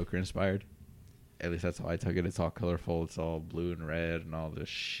basically Joker inspired. At least that's how I took it. It's all colorful. It's all blue and red and all this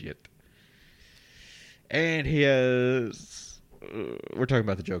shit. And he has. We're talking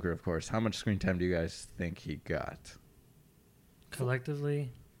about the Joker, of course. How much screen time do you guys think he got? Collectively,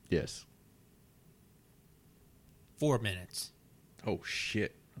 Yes. 4 minutes. Oh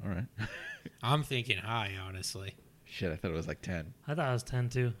shit. All right. I'm thinking high, honestly. Shit, I thought it was like 10. I thought it was 10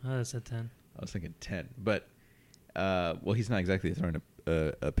 too. I would have said 10. I was thinking 10. But, well, he's not exactly throwing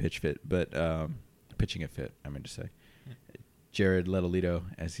a pitch fit, but pitching a fit, I meant to say. Jared Letolito,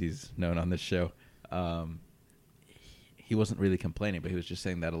 as he's known on this show, he wasn't really complaining, but he was just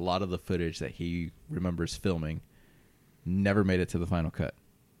saying that a lot of the footage that he remembers filming never made it to the final cut.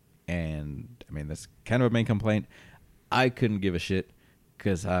 And, I mean, that's kind of a main complaint. I couldn't give a shit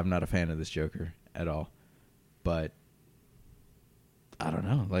because I'm not a fan of this Joker at all. But I don't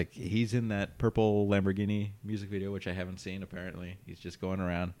know. Like, he's in that purple Lamborghini music video, which I haven't seen, apparently. He's just going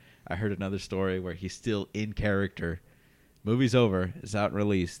around. I heard another story where he's still in character. Movie's over. It's out and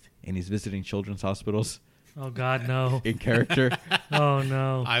released. And he's visiting children's hospitals Oh, God, no. in character. Oh,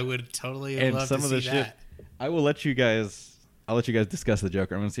 no. I would totally And love some to of the see shit. that. I will let you guys... I'll let you guys discuss the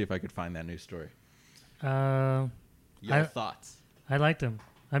Joker. I'm going to see if I could find that news story. Uh, Your thoughts? I liked him.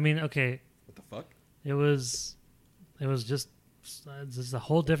 I mean, okay, What the fuck? it was just a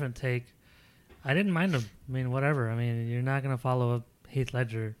whole different take. I didn't mind him. I mean, whatever. I mean, you're not gonna follow up Heath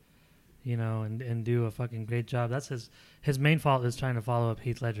Ledger, you know, and do a fucking great job. That's his main fault is trying to follow up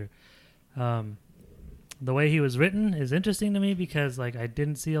Heath Ledger. The way he was written is interesting to me because like I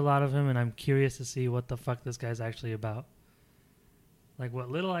didn't see a lot of him, and I'm curious to see what the fuck this guy's actually about. Like what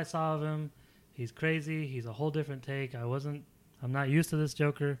little I saw of him, he's crazy. He's a whole different take. I'm not used to this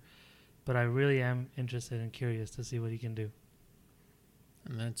Joker, but I really am interested and curious to see what he can do.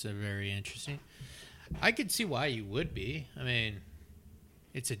 And that's a very interesting. I could see why you would be. I mean,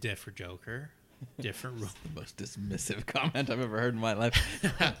 it's a different Joker, different role. The most dismissive comment I've ever heard in my life.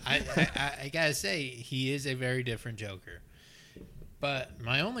 I gotta say, he is a very different Joker. But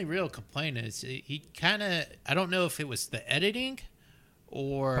my only real complaint is he kind of, I don't know if it was the editing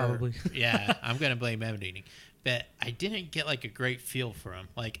or... Probably. Yeah, I'm going to blame editing. But I didn't get like a great feel for him.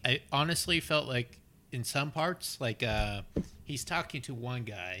 Like, I honestly felt like in some parts, like he's talking to one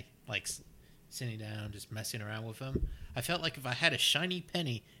guy, like sitting down, just messing around with him. I felt like if I had a shiny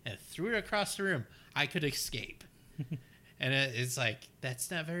penny and threw it across the room, I could escape. And it's like, that's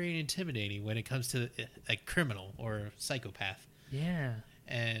not very intimidating when it comes to a criminal or a psychopath. Yeah.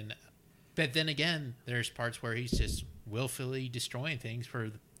 But then again, there's parts where he's just willfully destroying things for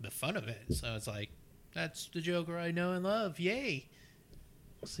the fun of it. So it's like, that's the Joker I know and love. Yay.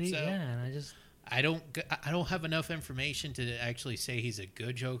 See, So- yeah, and I don't have enough information to actually say he's a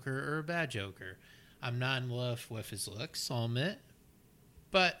good Joker or a bad Joker. I'm not in love with his looks, I'll admit.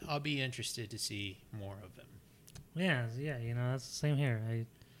 But I'll be interested to see more of him. yeah, you know, that's the same here.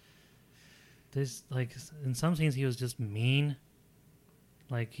 Like, in some scenes he was just mean.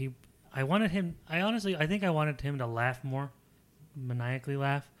 Like, I think I wanted him to laugh more, maniacally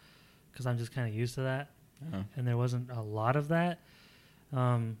laugh, because I'm just kind of used to that. Uh-huh. And there wasn't a lot of that.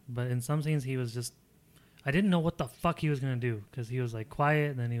 But in some scenes he was just, I didn't know what the fuck he was going to do, because he was like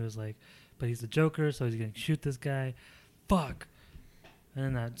quiet, and then he was like, but he's the Joker, so he's going to shoot this guy. Fuck. And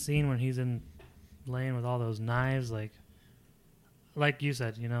then that scene when he's laying with all those knives, like you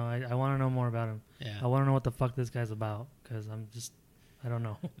said, you know, I want to know more about him. Yeah. I want to know what the fuck this guy's about, because I don't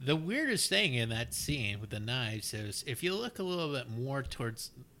know. The weirdest thing in that scene with the knives is if you look a little bit more towards,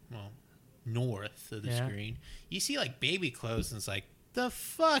 north of the Yeah. screen, you see like baby clothes, and it's like, the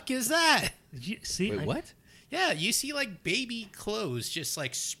fuck is that? Did you see? Wait, what? Yeah, you see like baby clothes just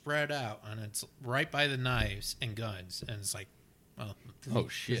like spread out, and it's right by the knives and guns, and it's like, well, Oh,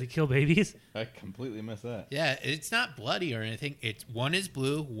 Does shit. he kill babies? I completely missed that. yeah, it's not bloody or anything. It's one is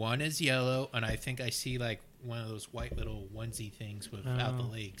blue, one is yellow, and I think I see like one of those white little onesie things without the Oh.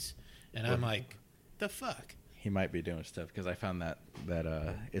 legs, and I'm like, the fuck. He might be doing stuff because I found that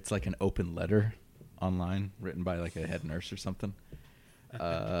it's like an open letter online written by like a head nurse or something.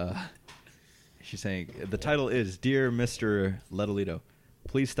 She's saying the title is "Dear Mr. Letolito,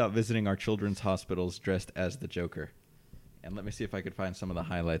 please stop visiting our children's hospitals dressed as the Joker." And let me see if I could find some of the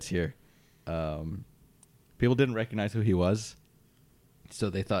highlights here. People didn't recognize who he was, so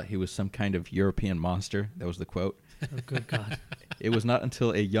they thought he was some kind of European monster. That was the quote. Oh, good God. It was not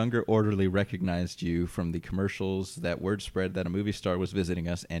until a younger orderly recognized you from the commercials that word spread that a movie star was visiting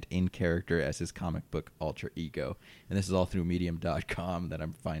us and in character as his comic book alter ego. And this is all through medium.com that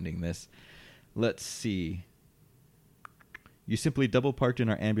I'm finding this. Let's see. You simply double parked in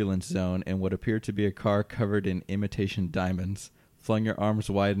our ambulance zone in what appeared to be a car covered in imitation diamonds, flung your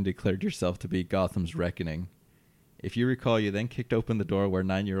arms wide and declared yourself to be Gotham's reckoning. If you recall, you then kicked open the door where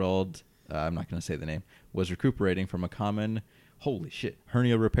 9-year-old, I'm not going to say the name, was recuperating from a common, holy shit,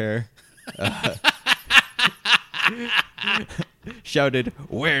 hernia repair. Shouted,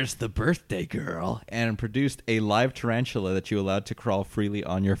 "Where's the birthday girl?" and produced a live tarantula that you allowed to crawl freely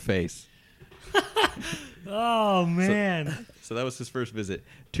on your face. Oh, man. So that was his first visit.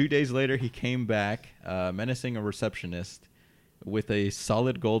 2 days later, he came back, menacing a receptionist with a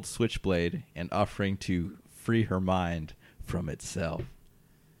solid gold switchblade and offering to free her mind from itself.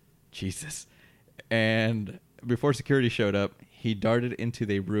 Jesus. And before security showed up, he darted into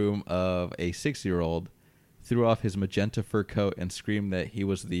the room of a 6-year-old, threw off his magenta fur coat, and screamed that he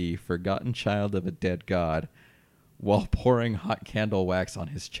was the forgotten child of a dead god while pouring hot candle wax on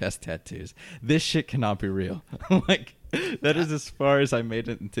his chest tattoos. This shit cannot be real. Like, that is as far as I made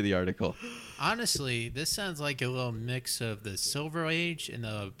it into the article. Honestly, this sounds like a little mix of the Silver Age and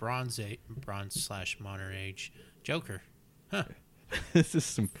the Bronze/Modern Age Joker. Huh. This is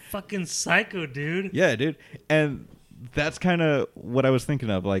some... Fucking psycho, dude. Yeah, dude. And that's kind of what I was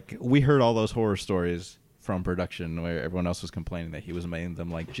thinking of. Like, we heard all those horror stories from production where everyone else was complaining that he was making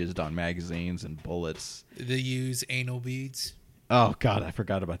them, like, jizzed on magazines and bullets. They use anal beads. Oh, God, I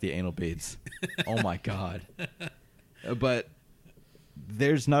forgot about the anal beads. Oh, my God. But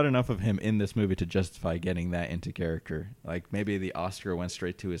there's not enough of him in this movie to justify getting that into character. Like, maybe the Oscar went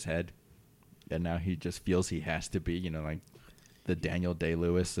straight to his head, and now he just feels he has to be, you know, like the Daniel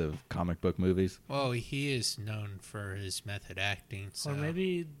Day-Lewis of comic book movies. Well, he is known for his method acting. So. Or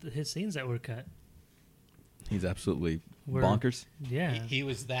maybe his scenes that were cut. He's absolutely bonkers. Yeah. He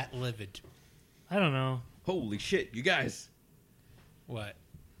was that livid. I don't know. Holy shit, you guys. What?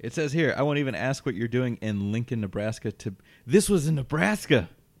 It says here, I won't even ask what you're doing in Lincoln, Nebraska to... This was in Nebraska.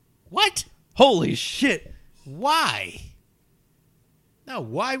 What? Holy shit. Why? No,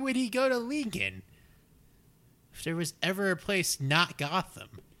 why would he go to Lincoln? If there was ever a place not Gotham.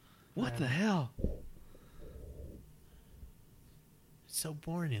 What the hell? It's so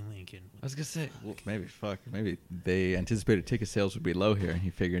boring in Lincoln. I was going to say, well, maybe they anticipated ticket sales would be low here, and he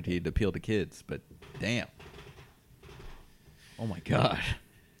figured he'd appeal to kids, but damn. Oh, my God.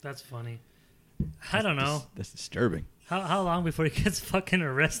 That's funny. I don't know. That's disturbing. How long before he gets fucking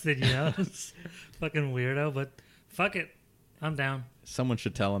arrested, you know? It's fucking weirdo, but fuck it. I'm down. Someone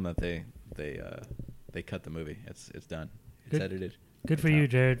should tell him that they cut the movie. It's done. It's Good. edited. Good It's for you, out.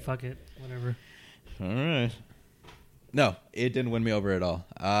 Jared. Fuck it. Whatever. All right. No, it didn't win me over at all.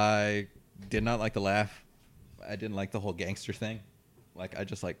 I did not like the laugh. I didn't like the whole gangster thing. Like, I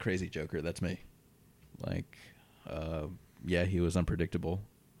just like crazy Joker. That's me. Like, yeah, he was unpredictable,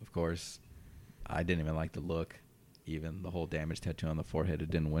 of course. I didn't even like the look. Even the whole damage tattoo on the forehead,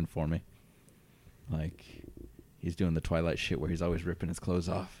 it didn't win for me. Like, he's doing the Twilight shit where he's always ripping his clothes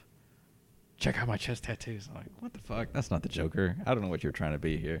off. Check out my chest tattoos. I'm like, what the fuck? That's not the Joker. I don't know what you're trying to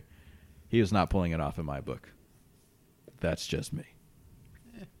be here. He was not pulling it off in my book. That's just me.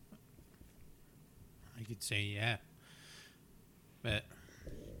 I could say yeah. But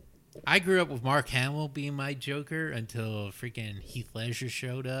I grew up with Mark Hamill being my Joker until freaking Heath Ledger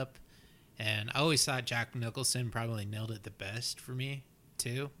showed up. And I always thought Jack Nicholson probably nailed it the best for me,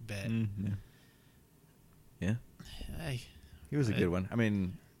 too. But Yeah. He was a good one. I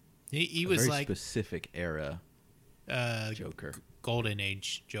mean, he a was very like specific era Joker. Golden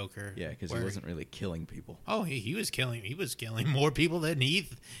Age Joker. Yeah, because he where- wasn't really killing people. Oh, he was killing. He was killing more people than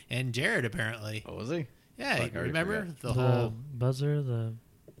Heath and Jared apparently. Oh, was he? Yeah, Fuck, I already remember forgot. the whole buzzer, the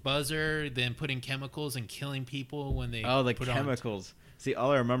buzzer, then putting chemicals and killing people when they Oh, the put chemicals. See,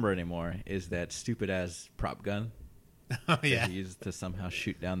 all I remember anymore is that stupid-ass prop gun on. Oh that yeah. he used to somehow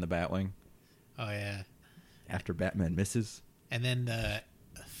shoot down the Batwing Oh yeah. after Batman misses. And then the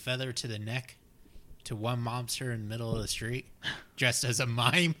feather to the neck to one mobster in the middle of the street, dressed as a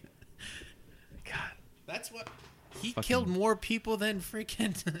mime. God. That's what he Fucking- killed more people than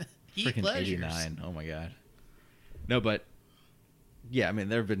freaking Heath Freaking Ledger's. 89. Oh, my God. No, but, yeah, I mean,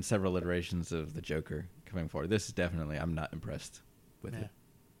 there have been several iterations of the Joker coming forward. This is definitely, I'm not impressed with Yeah. it.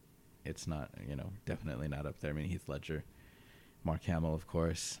 It's not, definitely not up there. I mean, Heath Ledger, Mark Hamill, of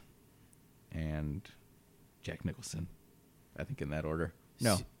course, and Jack Nicholson. I think in that order.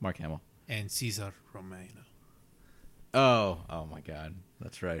 No, Mark Hamill. and Cesar Romero. Oh my God,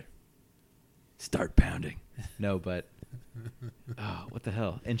 that's right. Start pounding. No, but what the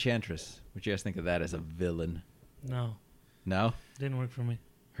hell? Enchantress. What you guys think of that as a villain? No, No, didn't work for me.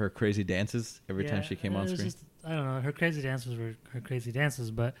 her crazy dances every time she came on it was screen. just- I don't know. Her crazy dances were her crazy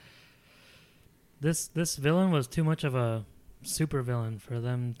dances, but this villain was too much of a super villain for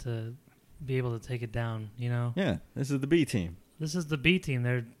them to be able to take it down. You know, Yeah, this is the B team. this is the B team.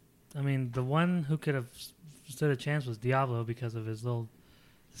 The one who could have stood a chance was Diablo because of his little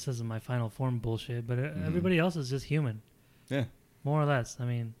 "this isn't my final form" bullshit. But everybody else is just human, Yeah, more or less. I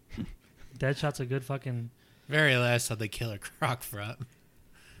mean, Deadshot's a good fucking. Very last on the Killer Croc front.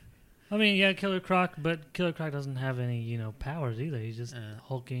 I mean, yeah, Killer Croc, but Killer Croc doesn't have any, powers either. He's just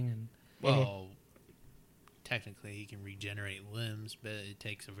hulking and. Well, technically he can regenerate limbs, but it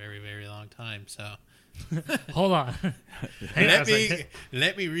takes a very, very long time. So Hold on. Hang on a second.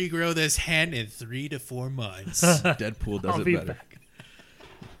 let me regrow this hand in 3 to 4 months. Deadpool does I'll it be better. back.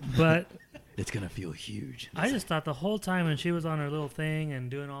 But It's gonna feel huge. I just thought the whole time when she was on her little thing and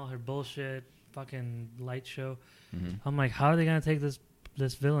doing all her bullshit fucking light show, I'm like, how are they gonna take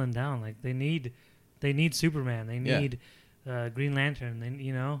this villain down? Like they need Superman, they Yeah. need Green Lantern,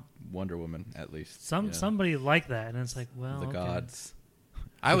 they Wonder Woman, at least. somebody like that, and it's like, well, the okay. gods.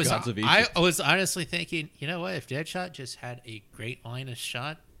 I was gods of I Egypt. was honestly thinking, you know what? If Deadshot just had a great line of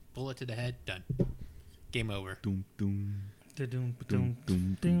shot, bullet to the head, done, game over. Doom, doom. Da-dum, Doom,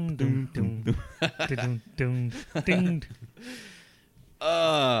 dum, doom, ding, dum, dum, da-dum, dum, ding.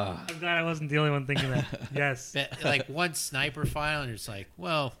 I'm glad I wasn't the only one thinking that. Yes. But, like one sniper file, and it's like,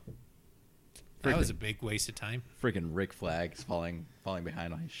 well, that was a big waste of time. Freaking Rick Flags falling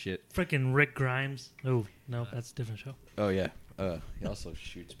behind on his shit. Freaking Rick Grimes. Oh, no, that's a different show. Oh yeah. He also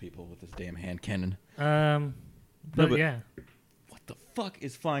shoots people with his damn hand cannon. But but- yeah. What the fuck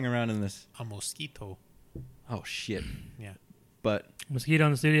is flying around in this? A mosquito. Oh shit. Yeah. But Mosquito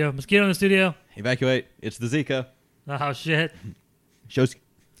in the studio. evacuate. It's the Zika. Oh, shit. Show's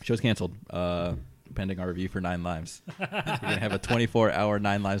canceled. Pending our review for 9 Lives. We're gonna have a 24-hour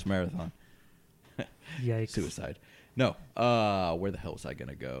 9 Lives marathon. Yikes. Suicide. No. Where the hell was I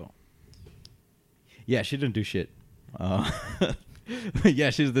gonna go? Yeah, she didn't do shit. Yeah,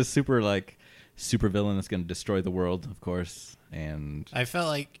 she's this super villain that's gonna destroy the world, of course. And I felt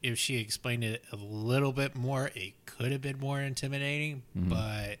like if she explained it a little bit more, it could have been more intimidating.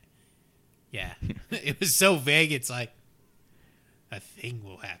 But yeah, it was so vague. It's like a thing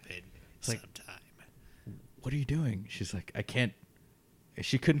will happen like- sometime. what are you doing? She's like, I can't.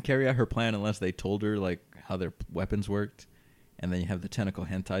 She couldn't carry out her plan unless they told her like how their weapons worked. And then you have the tentacle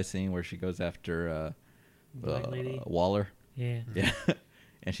hentai scene where she goes after Black lady. Waller. Yeah. Yeah.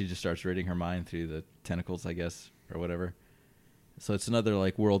 And she just starts reading her mind through the tentacles, I guess, or whatever. So it's another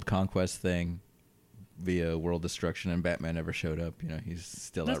like world conquest thing via world destruction, and Batman never showed up. He's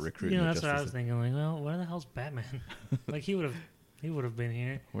still out recruiting. the That's what I Justice was thinking. Like, well, where the hell's Batman? Like he would have been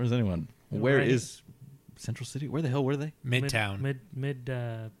here. Where's anyone? Right. Where is Central City? Where the hell were they? Midtown.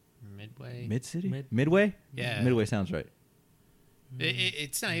 Midway. Mid City? Mid- Midway? Yeah. Midway sounds right.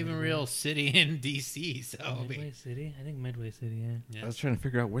 It's not even real city in DC. So Midway City. I think Midway City. Yeah. yeah. I was trying to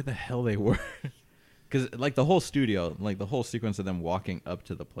figure out where the hell they were. Because, like, the whole studio, like, the whole sequence of them walking up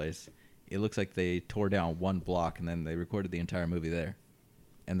to the place, it looks like they tore down one block and then they recorded the entire movie there.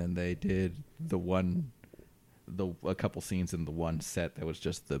 And then they did a couple scenes in the one set that was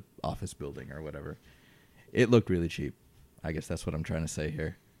just the office building or whatever. It looked really cheap. I guess that's what I'm trying to say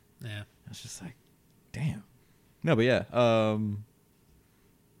here. Yeah. I was just like, damn. No, but yeah.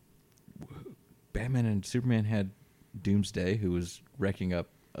 Batman and Superman had Doomsday, who was wrecking up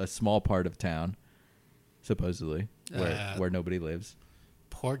a small part of town, supposedly, where nobody lives.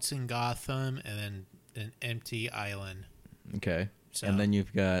 Ports in Gotham and then an empty island. Okay. So- And then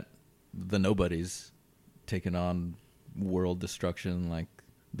you've got the nobodies taking on world destruction, like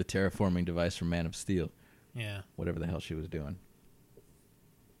the terraforming device from Man of Steel, Yeah. whatever the hell she was doing.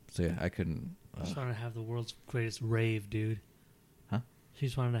 So yeah, I couldn't. I just wanted to have the world's greatest rave, dude. Huh? She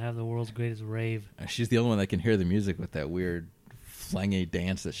just wanted to have the world's greatest rave. She's the only one that can hear the music with that weird flangy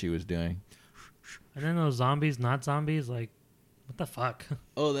dance that she was doing. And then those zombies, not zombies, like, what the fuck?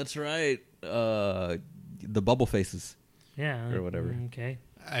 Oh, that's right. The bubble faces. Yeah. Or whatever. Okay.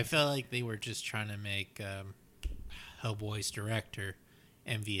 I felt like they were just trying to make Hellboy's director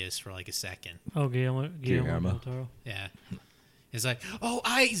envious for like a second. Oh, Guillermo Guillermo. del Toro. Yeah. It's like, oh,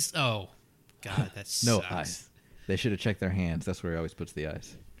 eyes. Oh, God, that's No eyes. They should have checked their hands. That's where he always puts the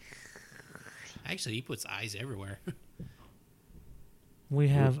eyes. Actually, he puts eyes everywhere. We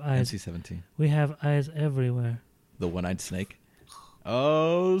have eyes. NC-17. We have eyes everywhere. The one-eyed snake.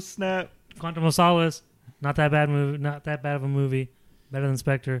 Oh, snap. Quantum of Solace, not that bad movie. Not that bad of a movie. Better than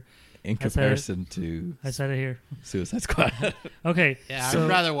Spectre. In I said it. comparison to I said it here. Suicide Squad. Okay. Yeah, so, I'd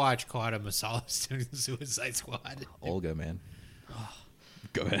rather watch Quantum of Solace than Suicide Squad. Olga, man.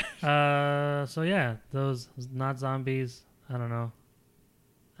 Go ahead. So yeah, those not zombies. I don't know.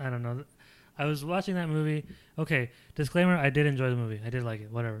 I was watching that movie. Okay, disclaimer: I did enjoy the movie. I did like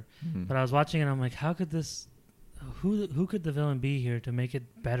it. Whatever. Mhm. But I was watching it. And I'm like, how could this? Who could the villain be here to make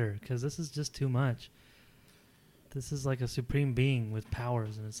it better? Because this is just too much. This is like a supreme being with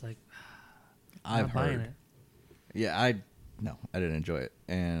powers, and it's like I'm I've not buying heard. it. Yeah, I didn't enjoy it,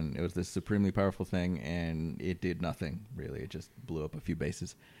 and it was this supremely powerful thing, and it did nothing really. It just blew up a few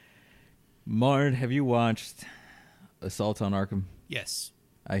bases. Mard, have you watched Assault on Arkham? Yes.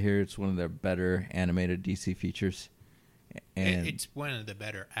 I hear it's one of their better animated DC features. And It's one of the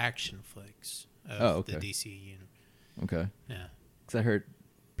better action flicks of Oh, okay. the DC universe. okay, Yeah. because I heard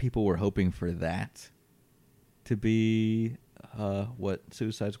people were hoping for that to be what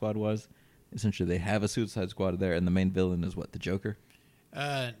Suicide Squad was. Essentially, they have a Suicide Squad there, and the main villain is what, the Joker?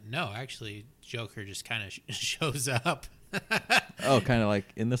 No, actually, Joker just kind of shows up. Oh, kind of like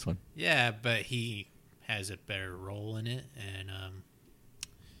in this one. Yeah, but he has a better role in it, and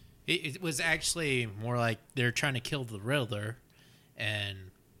it was actually more like they're trying to kill the Riddler, and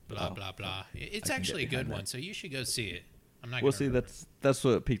blah Oh, blah blah. It's I can actually a get good behind one, that. so you should go see it. I'm not. Well, gonna see, remember. that's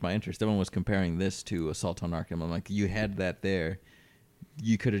what piqued my interest. Everyone was comparing this to Assault on Arkham. I'm like, you had that there.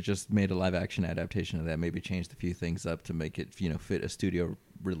 You could have just made a live action adaptation of that. Maybe changed a few things up to make it, fit a studio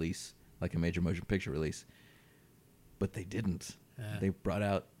release, like a major motion picture release. But they didn't. Yeah. They brought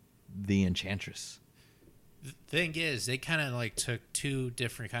out the Enchantress. The thing is, they kind of like took two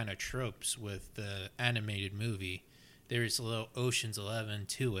different kind of tropes with the animated movie. There's a little Ocean's 11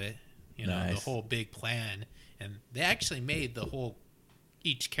 to it, the Nice. whole big plan, and they actually made the whole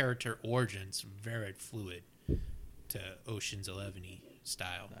each character origins very fluid to Ocean's 11-y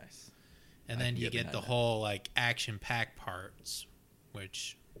style. Nice. And I then can you get get the behind that. whole like action-packed parts,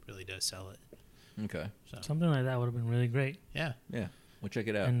 which really does sell it. Okay. So Something like that would have been really great yeah, Yeah. Well, check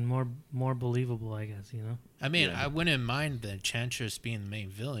it out. and more believable, I guess. I mean, Yeah. I wouldn't mind the Enchantress being the main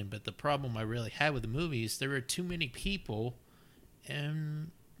villain, but the problem I really had with the movie is there were too many people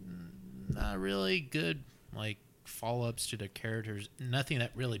and not really good like follow-ups to their characters. Nothing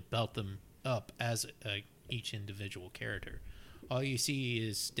that really built them up as each individual character. All you see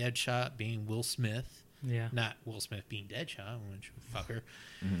is Deadshot being Will Smith, Yeah. not Will Smith being Deadshot, which fucker.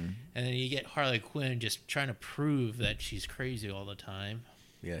 Mhm. And then you get Harley Quinn just trying to prove that she's crazy all the time.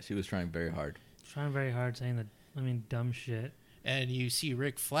 Yeah, she was trying very hard. Trying very hard saying dumb shit. And you see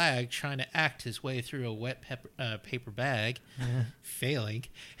Rick Flag trying to act his way through a wet paper bag, Yeah. failing.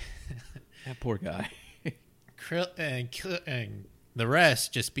 That poor guy. And the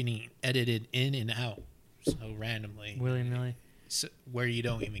rest just being edited in and out so randomly. Willy nilly. So, where you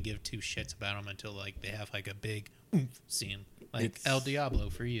don't even give two shits about them until like they have like a big oomph scene. Like It's- El Diablo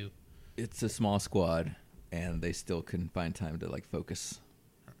for you. It's a small squad, and they still couldn't find time to focus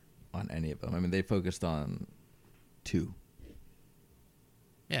on any of them. I mean, they focused on two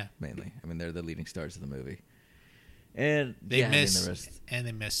Yeah. mainly. I mean, they're the leading stars of the movie, and They yeah, miss the rest. and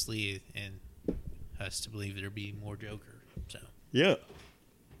they mislead and us to believe there'd be more Joker. So Yeah,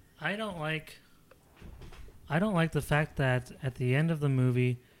 I don't like the fact that at the end of the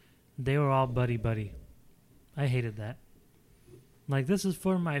movie they were all buddy. I hated that. Like, this is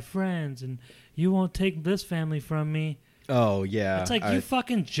for my friends and you won't take this family from me. Oh yeah, It's like you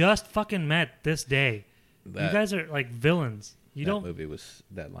fucking just fucking met this day. that, You guys are like villains. You that don't movie was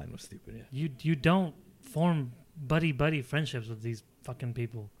that line was stupid. Yeah, you don't form buddy friendships with these fucking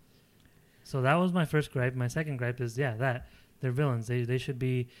people. So that was my first gripe. My second gripe is that they're villains. They should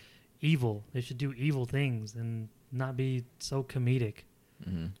be evil. They should do evil things and not be so comedic.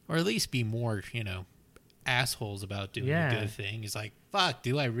 mm-hmm. or at least be more, assholes about doing Yeah. a good thing. It's like, fuck,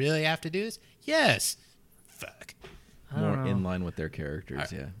 do I really have to do this? Yes. Fuck. I don't More know. in line with their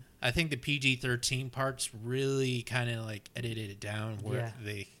characters. Yeah, I think the PG-13 parts really kind of like edited it down where Yeah.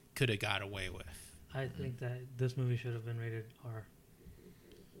 they could have got away with. I think that this movie should have been rated R.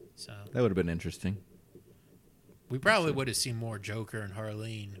 So that would have been interesting. we probably would have seen more Joker and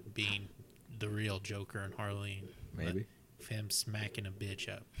Harleen being the real Joker and Harleen. Maybe. But him smacking a bitch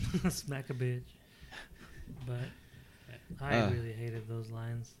up. Smack a bitch. But I really hated those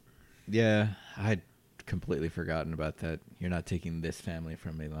lines. Yeah, I'd completely forgotten about that. You're not taking this family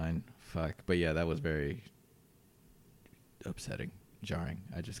from me line. Fuck. But yeah, that was very upsetting, jarring.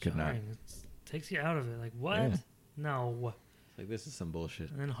 I just could not. Jarring. It takes you out of it. Like, what? Yeah. No. Like, this is some bullshit.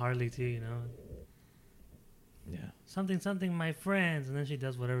 And then Harley too, Yeah. something, something, my friends. And then she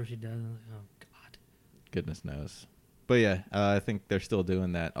does whatever she does. And I'm like, oh, God. Goodness knows. But yeah, I think they're still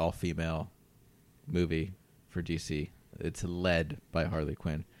doing that all-female movie for DC. It's led by Harley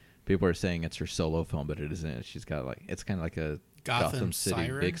Quinn. People are saying it's her solo film, but it isn't. She's got like, it's kind of like a Gotham City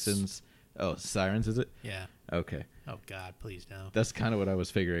Sirens? Vixens. Oh, Sirens, is it? Yeah. Okay. Oh God, please no. That's kind of what I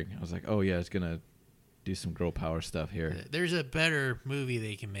was figuring. I was like, oh yeah, it's gonna do some girl power stuff here. There's a better movie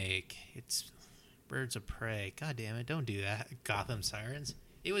they can make. It's Birds of Prey. God damn it, don't do that. Gotham Sirens.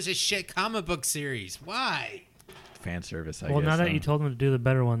 It was a shit comic book series. Why? Fan service, I Well, guess. now that you told them to do the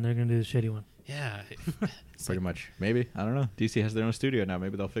better one, they're going to do the shitty one. Yeah. Pretty much. Maybe. I don't know. DC has their own studio now.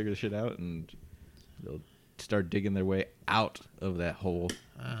 Maybe they'll figure the shit out and they'll start digging their way out of that whole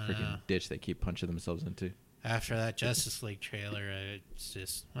freaking ditch they keep punching themselves into. After that Justice League trailer, it's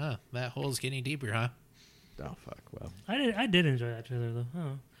just, that hole's getting deeper, huh? Oh, fuck. Well. I did enjoy that trailer, though.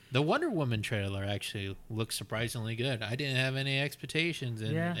 Oh. The Wonder Woman trailer actually looks surprisingly good. I didn't have any expectations,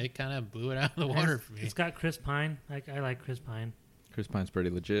 and it kind of blew it out of the water for me. It's got Chris Pine. I like Chris Pine. Chris Pine's pretty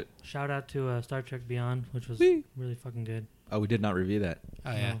legit. Shout out to Star Trek Beyond, which was really fucking good. Oh, we did not review that.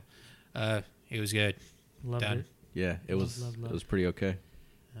 Oh, yeah. It was good. Loved Done. it. Yeah, it was. Love. It was pretty okay.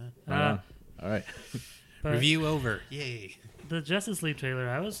 Right on. All right. But Review over. Yay. the Justice League trailer,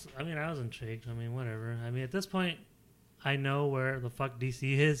 I was intrigued. I mean, whatever. I mean, at this point, I know where the fuck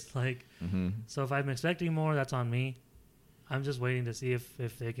DC is. Like, so if I'm expecting more, that's on me. I'm just waiting to see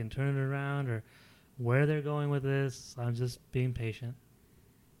if they can turn it around or where they're going with this. I'm just being patient.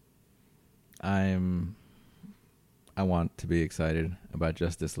 I want to be excited about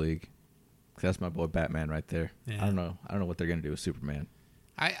Justice League. 'Cause that's my boy Batman right there. Yeah. I don't know what they're gonna do with Superman.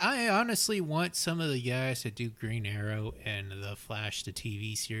 I honestly want some of the guys that do Green Arrow and the Flash, the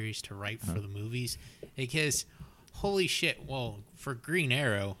TV series, to write for the movies. Because, holy shit, well, for Green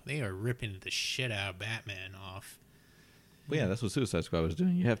Arrow, they are ripping the shit out of Batman off. Well, yeah, that's what Suicide Squad was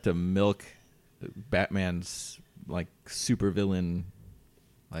doing. You have to milk Batman's, like, super villain.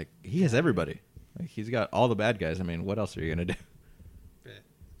 Like, he has everybody. Like, he's got all the bad guys. I mean, what else are you going to do?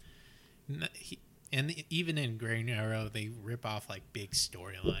 And even in Green Arrow, they rip off, like, big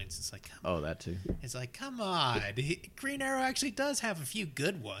storylines. It's like, That too. It's like, come on. Green Arrow actually does have a few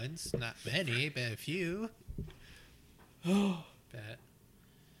good ones. Not many, but a few. But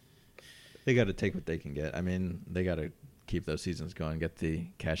They got to take what they can get. I mean, they got to keep those seasons going, get the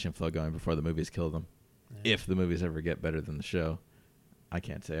cash inflow going before the movies kill them. Yeah. If the movies ever get better than the show. I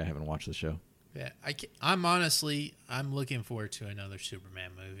can't say. I haven't watched the show. Yeah, I'm looking forward to another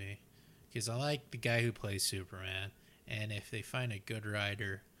Superman movie. Because I like the guy who plays Superman. And if they find a good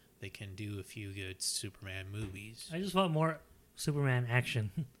writer, they can do a few good Superman movies. I just want more Superman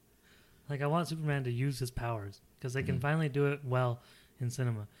action. Like, I want Superman to use his powers. Because they can finally do it well in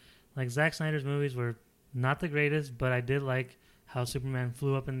cinema. Like, Zack Snyder's movies were not the greatest, but I did like how Superman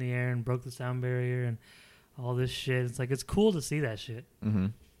flew up in the air and broke the sound barrier and all this shit. It's like, it's cool to see that shit. Mm-hmm.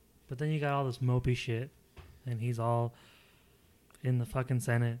 But then you got all this mopey shit, and he's all in the fucking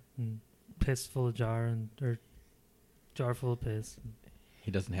Senate and piss full of jar or jar full of piss.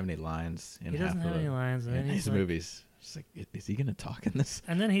 He doesn't have any lines in He doesn't have any lines. And in then his like, movies. Just like, is he going to talk in this?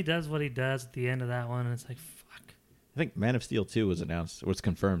 And then he does what he does at the end of that one, and it's like, fuck. I think Man of Steel 2 was announced, was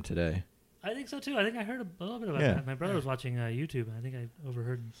confirmed today. I think so, too. I think I heard a little bit about that. My brother was watching YouTube, and I think I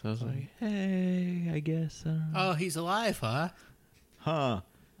overheard. So I was like, hey, I guess. Oh, he's alive, huh? Huh.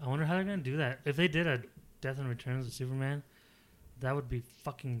 I wonder how they're going to do that. If they did a Death and Returns of Superman, that would be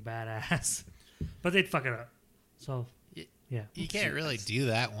fucking badass. But they'd fuck it up. So, yeah. You can't really do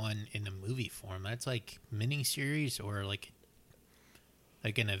that one in the movie form. That's like mini-series or like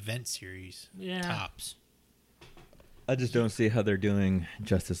an event series. Yeah. Tops. I just don't see how they're doing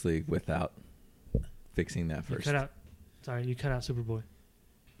Justice League without fixing that first. You cut out Superboy.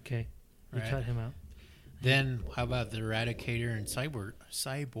 Okay. You Right. cut him out. Then how about the Eradicator and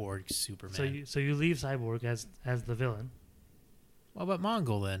Cyborg Superman? So you leave Cyborg as the villain. What about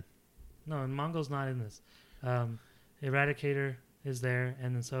Mongol then? No, and Mongol's not in this. Eradicator is there,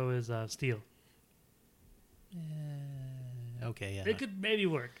 and then so is Steel. Okay, yeah. It could maybe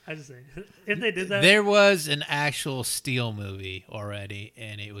work. I just say if they did that. There was an actual Steel movie already,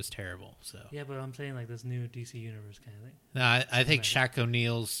 and it was terrible. So Yeah, but I'm saying like this new DC universe kind of thing. no, I think Shaq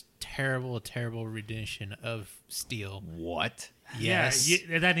O'Neal's terrible rendition of Steel. What? Yes.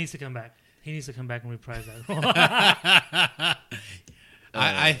 Yeah, that needs to come back. He needs to come back and reprise that.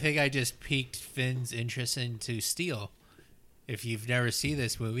 I think I just piqued Finn's interest into Steel. If you've never seen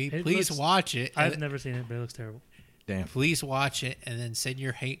this movie, please watch it. I've never seen it, but it looks terrible. Damn. Please watch it and then send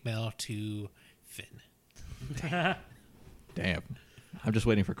your hate mail to Finn. Damn. I'm just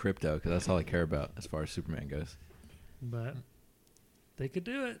waiting for Crypto because that's all I care about as far as Superman goes. but they could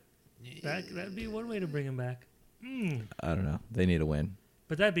do it. That'd be one way to bring him back. I don't know. They need a win.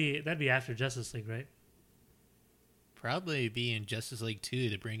 But that'd be after Justice League, right? Probably be in Justice League 2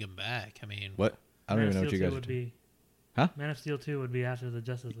 to bring him back. I mean, What? I don't Man even know of what you Steel guys 2 are would doing. be. Huh? Man of Steel 2 would be after the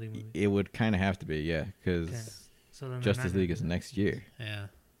Justice League movie. It would kind of have to be, yeah, because Okay. So then they're Justice not gonna League do is that. next year. yeah.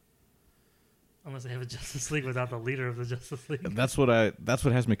 Unless they have a Justice League without the leader of the Justice League. That's what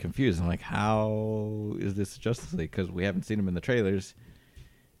has me confused. I'm like, how is this Justice League? Because we haven't seen him in the trailers,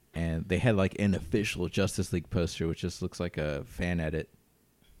 and they had like an official Justice League poster, which just looks like a fan edit,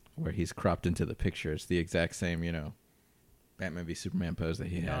 where he's cropped into the picture. It's the exact same, Batman v Superman pose that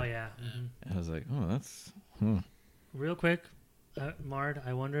he had. Oh yeah. Mhm. I was like, oh, that's. Real quick, Mard,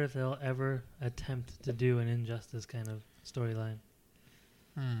 I wonder if they'll ever attempt to do an Injustice kind of storyline.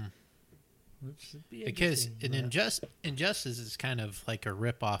 Which would be Because interesting, but- Injustice is kind of like a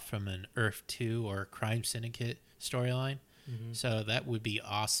ripoff from an Earth 2 or Crime Syndicate storyline. Mhm. So that would be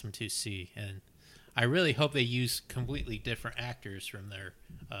awesome to see. And I really hope they use completely different actors from their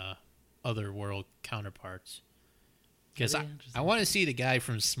other world counterparts. Because That'd I be interesting. want to see the guy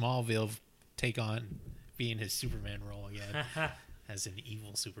from Smallville take on being his Superman role again as an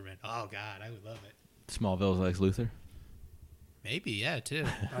evil Superman. Oh, God, I would love it. Smallville's Lex Luthor. Maybe, yeah, too.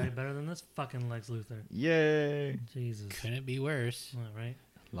 Probably better than this fucking Lex Luthor. Yay! Jesus. Couldn't be worse. All right.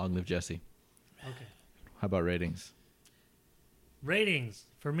 Long live Jesse. Okay. How about ratings? Ratings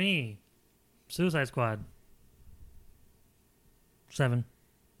for me. Suicide Squad. 7.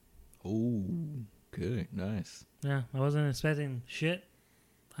 Oh, good, nice. Yeah, I wasn't expecting shit.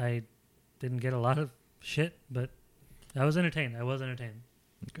 I didn't get a lot of shit, but I was entertained.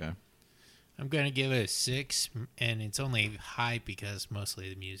 Okay. I'm going to give it a 6, and it's only high because mostly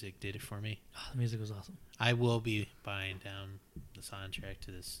the music did it for me. Oh, the music was awesome. I will be buying down the soundtrack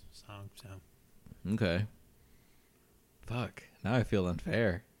to this song, so. Okay. Fuck. Now I feel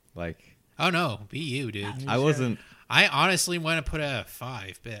unfair. Like, Oh, no, be you, dude. You I should- wasn't. I honestly want to put a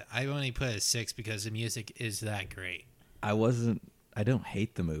 5, but I only put a 6 because the music is that great. I don't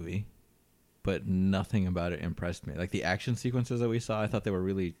hate the movie, but nothing about it impressed me. Like the action sequences that we saw, I thought they were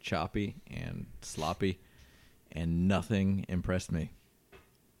really choppy and sloppy, and nothing impressed me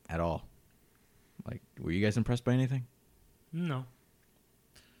at all. Like, were you guys impressed by anything? No.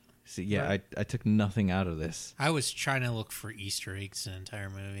 See, yeah, Right. I took nothing out of this. I was trying to look for Easter eggs the entire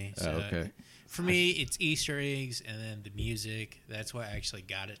movie. So Okay. For me, it's Easter eggs and then the music. That's what actually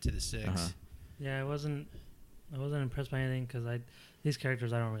got it to the 6. Uh-huh. Yeah, I wasn't impressed by anything because these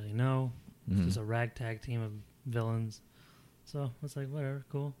characters I don't really know. It's Mhm. just a ragtag team of villains. So it's like whatever,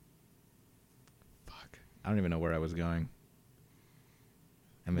 cool. Fuck. I don't even know where I was going.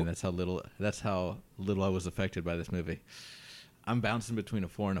 I mean, that's how little I was affected by this movie. I'm bouncing between a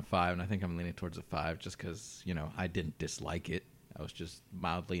 4 and a 5, and I think I'm leaning towards a 5 just because, I didn't dislike it. I was just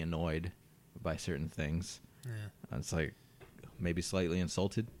mildly annoyed by certain things. Yeah. It's like maybe slightly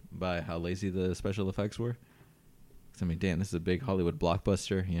insulted by how lazy the special effects were. 'Cause, I mean, damn, this is a big Hollywood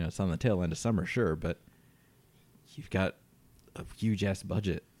blockbuster. It's on the tail end of summer, sure, but you've got a huge-ass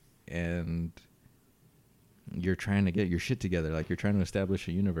budget, and you're trying to get your shit together. Like, you're trying to establish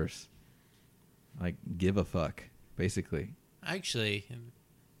a universe. Like, give a fuck, basically. Actually,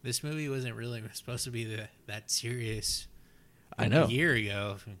 this movie wasn't really supposed to be that serious. I know. A year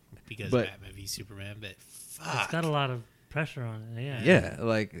ago because But- Batman v Superman, but fuck. It's got a lot of pressure on it. Yeah. Yeah,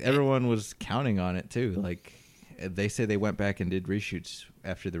 like, everyone was counting on it, too. Like, they say they went back and did reshoots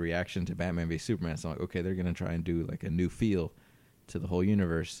after the reaction to Batman v Superman. So I'm like, okay, they're going to try and do, like, a new feel to the whole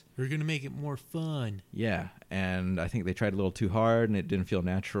universe. We're gonna make it more fun. Yeah, and I think they tried a little too hard, and it didn't feel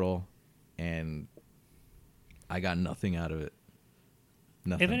natural, and I got nothing out of it.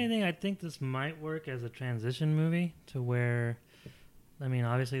 Nothing. If anything, I think this might work as a transition movie to where, I mean,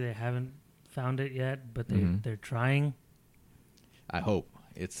 obviously they haven't found it yet, but Mhm. they're trying. I hope.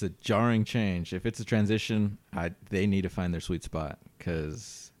 It's a jarring change. If it's a transition, they need to find their sweet spot,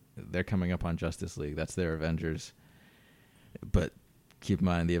 because they're coming up on Justice League. That's their Avengers. But keep in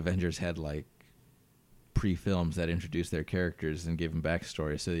mind, the Avengers had, like, pre-films that introduced their characters and gave them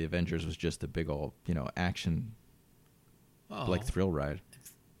backstory, so the Avengers was just a big old, action, Oh, like, thrill ride.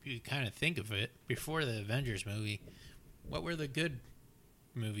 if you kind of think of it, before the Avengers movie, what were the good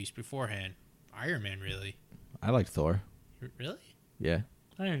movies beforehand? Iron Man, really? I liked Thor. Really? Yeah.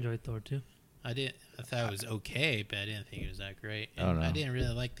 I enjoyed Thor too. I thought it was okay, but I didn't think it was that great. Oh, And no. I didn't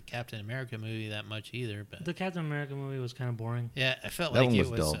really like the Captain America movie that much either. But The Captain America movie was kind of boring. yeah, I felt That like one it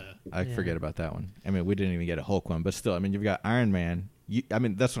was was. dull. I Yeah. forget about that one. I mean, we didn't even get a Hulk one, but still, I mean, you've got Iron Man.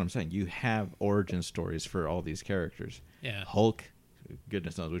 That's what I'm saying. You have origin stories for all these characters. Yeah. Hulk,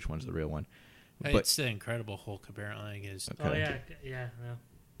 goodness knows which one's the real one. But It's the Incredible Hulk, apparently. I guess. Okay. Oh yeah.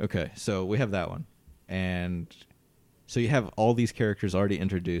 okay, so we have that one, and so you have all these characters already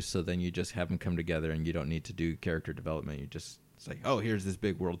introduced. So then you just have them come together, and you don't need to do character development. You just it's like, oh, here's this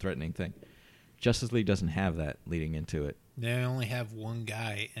big world-threatening thing. Justice League doesn't have that leading into it. They only have one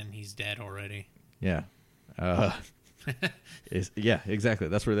guy, and he's dead already. Yeah. Yeah, exactly.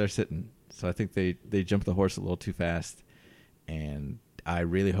 That's where they're sitting. So I think they jumped the horse a little too fast, and I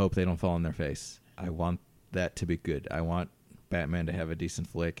really hope they don't fall on their face. I want that to be good. I want Batman to have a decent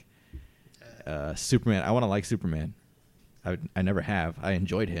flick. Superman, I want to like Superman. I never have. I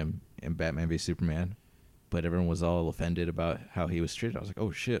enjoyed him in Batman v Superman, but everyone was all offended about how he was treated. I was like,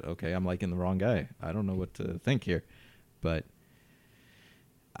 oh shit, okay, I'm liking the wrong guy. I don't know what to think here. But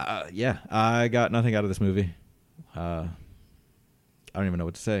yeah, I got nothing out of this movie. I don't even know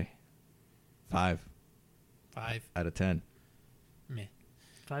what to say. 5 out of 10. Meh.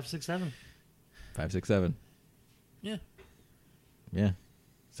 5, 6, 7. 5, 6, 7. Yeah. Yeah.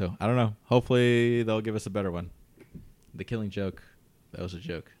 So I don't know. Hopefully they'll give us a better one. The Killing Joke, that was a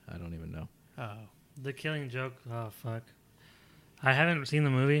joke. I don't even know. Oh. The Killing Joke. Oh fuck. I haven't seen the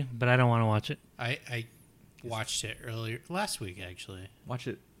movie, but I don't want to watch it. I watched it last week, actually. Watch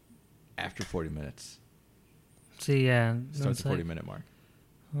it after 40 minutes. See, yeah. Start the 40-minute mark.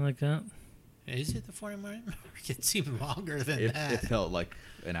 Like that. Is it the 40-minute mark? It seemed longer than It that. felt like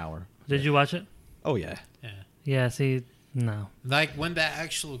an hour. Did you watch it? Oh yeah. Yeah. Yeah. See, no. Like when that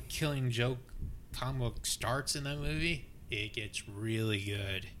actual Killing Joke comic book starts in that movie, it gets really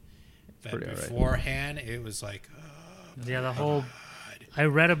good. But pretty all right. beforehand, it was like, Yeah, the whole. I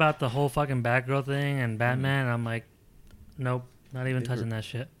read about the whole fucking Batgirl thing and Batman. And I'm like, nope, not even They touching were- that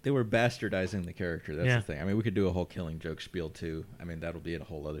shit. They were bastardizing the character. That's Yeah. the thing. I mean, we could do a whole Killing Joke spiel too. I mean, that'll be a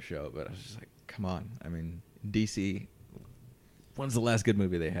whole other show. But I was just like, come on. I mean, DC. When's the last good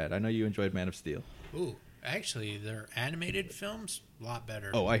movie they had? I know you enjoyed Man of Steel. ooh, actually, their animated films, a lot better.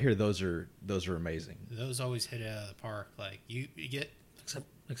 Oh, I hear those are amazing. Those always hit it out of the park. Like, you get,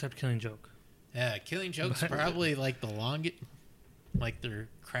 Except Killing Joke. yeah, Killing Joke's But- probably like the longest, like their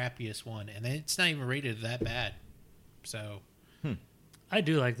crappiest one. And it's not even rated that bad. So, I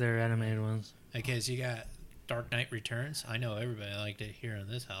do like their animated ones. because you got Dark Knight Returns. I know everybody liked it here in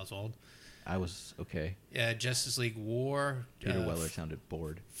this household. I was okay. Yeah, Justice League War. Peter Weller sounded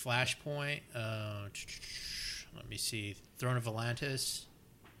bored. Flashpoint. Let me see. Throne of Atlantis.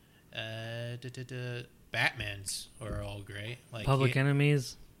 Batman's are all great. Like Public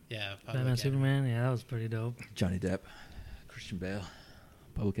Enemies. Yeah, Public Batman, Enemy. Superman. Yeah, that was pretty dope. Johnny Depp, Christian Bale,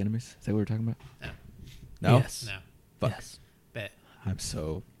 Public Enemies. Is that what we're talking about? No. No. Yes. No, Fuck. Yes. bet. I'm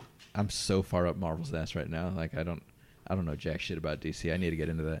so far up Marvel's ass right now. Like I don't know jack shit about DC. I need to get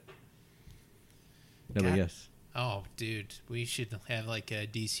into that. No, but God. yes. Oh, dude, we should have like a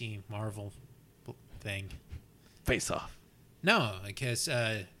DC Marvel thing. Face Off. No, because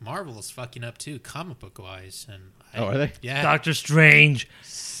Marvel is fucking up too, comic book wise. And Oh, are they? Yeah. Doctor Strange.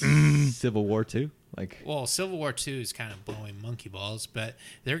 Civil War 2? Like Well, Civil War 2 is kind of blowing monkey balls, but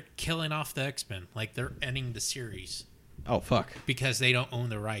they're killing off the X-Men. Like, they're ending the series oh fuck. because they don't own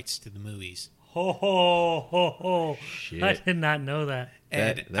the rights to the movies. Ho ho ho ho! Shit. I did not know that.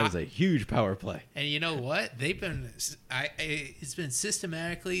 And That was a huge power play. And you know what? They've been. It's been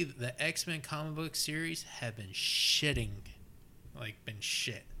systematically the X-Men comic book series have been shitting, like been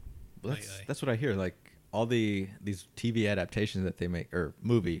shit. Well, lately. that's what I hear. Like all these TV adaptations that they make, or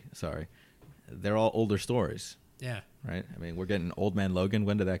movie, sorry, they're all older stories, Yeah, right? I mean, we're getting Old Man Logan.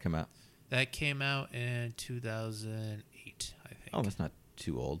 When did that come out? that came out in 2008, I think. Oh, that's not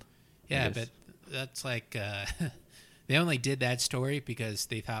too old. yeah, I guess. but that's like they only did that story because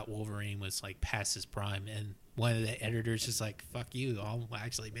they thought Wolverine was like past his prime, and one of the editors is like, "Fuck you! I'll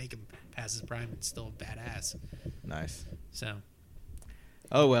actually make him past his prime and still badass." Nice. So.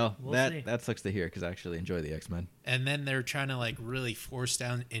 Oh well, We'll see. that sucks to hear because I actually enjoy the X-Men. And then they're trying to like really force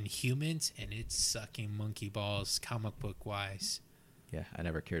down Inhumans, and it's sucking monkey balls comic book wise. Yeah, I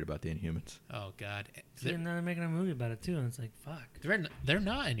never cared about the Inhumans. Oh God, See, now they're making a movie about it too, and it's like, fuck. they're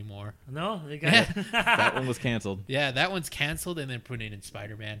not anymore. No, they got Yeah. it. That one was canceled. Yeah, that one's canceled, and then put it in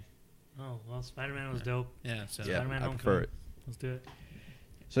Spider-Man. Oh well, Spider-Man was dope. Yeah, so Yeah, Spider-Man I Homecoming. prefer it. Let's do it.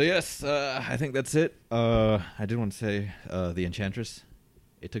 So yes, I think that's it. I did want to say the Enchantress.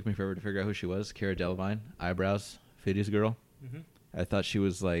 It took me forever to figure out who she was. Cara Delevingne, eyebrows, Phidias girl. Mm-hmm. I thought she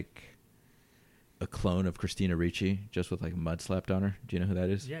was like a clone of Christina Ricci, just with like mud slapped on her. Do you know who that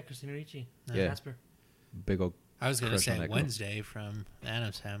is? Yeah, Christina Ricci. Yeah. Jasper. Big old I was gonna crush on say that girl. Wednesday from the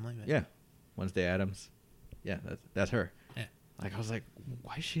Addams Family. But yeah, Wednesday Addams. Yeah, that's her. Yeah. Like I was like,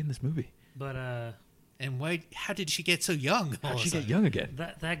 why is she in this movie? But And why? How did she get so young? all How'd of she a get sudden? young again?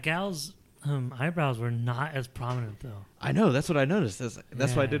 that gal's eyebrows were not as prominent though. I know. That's what I noticed. That's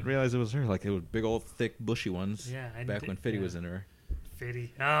why I Yeah. didn't realize it was her. Like, it was big old thick bushy ones. Yeah, Back when Fitty was in her.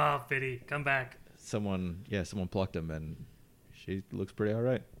 Fitty. Oh, Fitty, come back. Someone plucked him, and she looks pretty all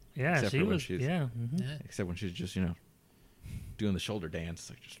right. Yeah, Except she for when was. she's- Yeah. Yeah. Except when she's just, doing the shoulder dance.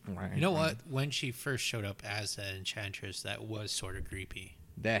 Like, just, You know what? When she first showed up as an enchantress, that was sort of creepy.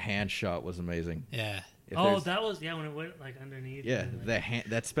 That hand shot was amazing. Yeah. If Oh, there's- that was when it went like underneath. Yeah, and, like,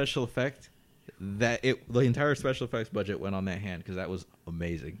 that special effect, the entire special effects budget went on that hand because that was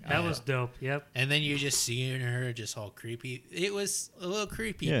amazing. that was dope. Yep. And then you just seeing her just all creepy. It was a little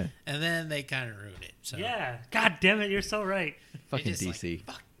creepy. Yeah. And then they kind of ruined it. So Yeah. God damn it, you're so right. Fucking it's just DC. Like,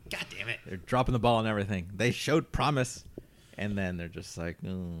 fuck, God damn it. They're dropping the ball and everything. They showed promise, and then they're just like,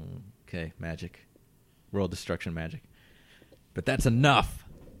 okay, magic, world destruction magic. But that's enough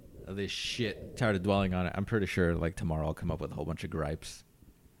of this shit. Tired of dwelling on it. I'm pretty sure like tomorrow I'll come up with a whole bunch of gripes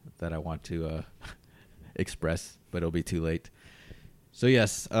that I want to express, but it'll be too late. So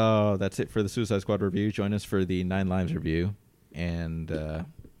yes, that's it for the Suicide Squad review. Join us for the 9 Lives review, and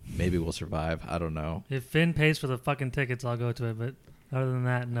maybe we'll survive. I don't know. If Finn pays for the fucking tickets, I'll go to it. But other than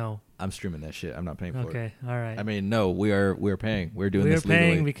that, no. I'm streaming that shit. I'm not paying for it. Okay. All right. I mean, no, we're paying. We're doing we're this paying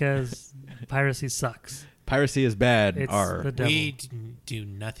legally. because piracy sucks. Piracy is bad. It's R. the devil. We do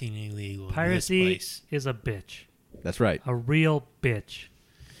nothing illegal Piracy in this place. is a bitch. That's right. A real bitch.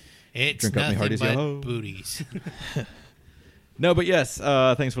 It's Drink up me nothing hearties, but yo. booties. No, but yes,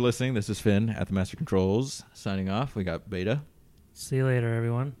 thanks for listening. This is Finn at the Master Controls signing off. We got Beta See you later,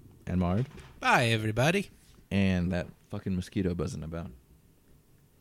 everyone. and Mard Bye, everybody. and that fucking mosquito buzzing about.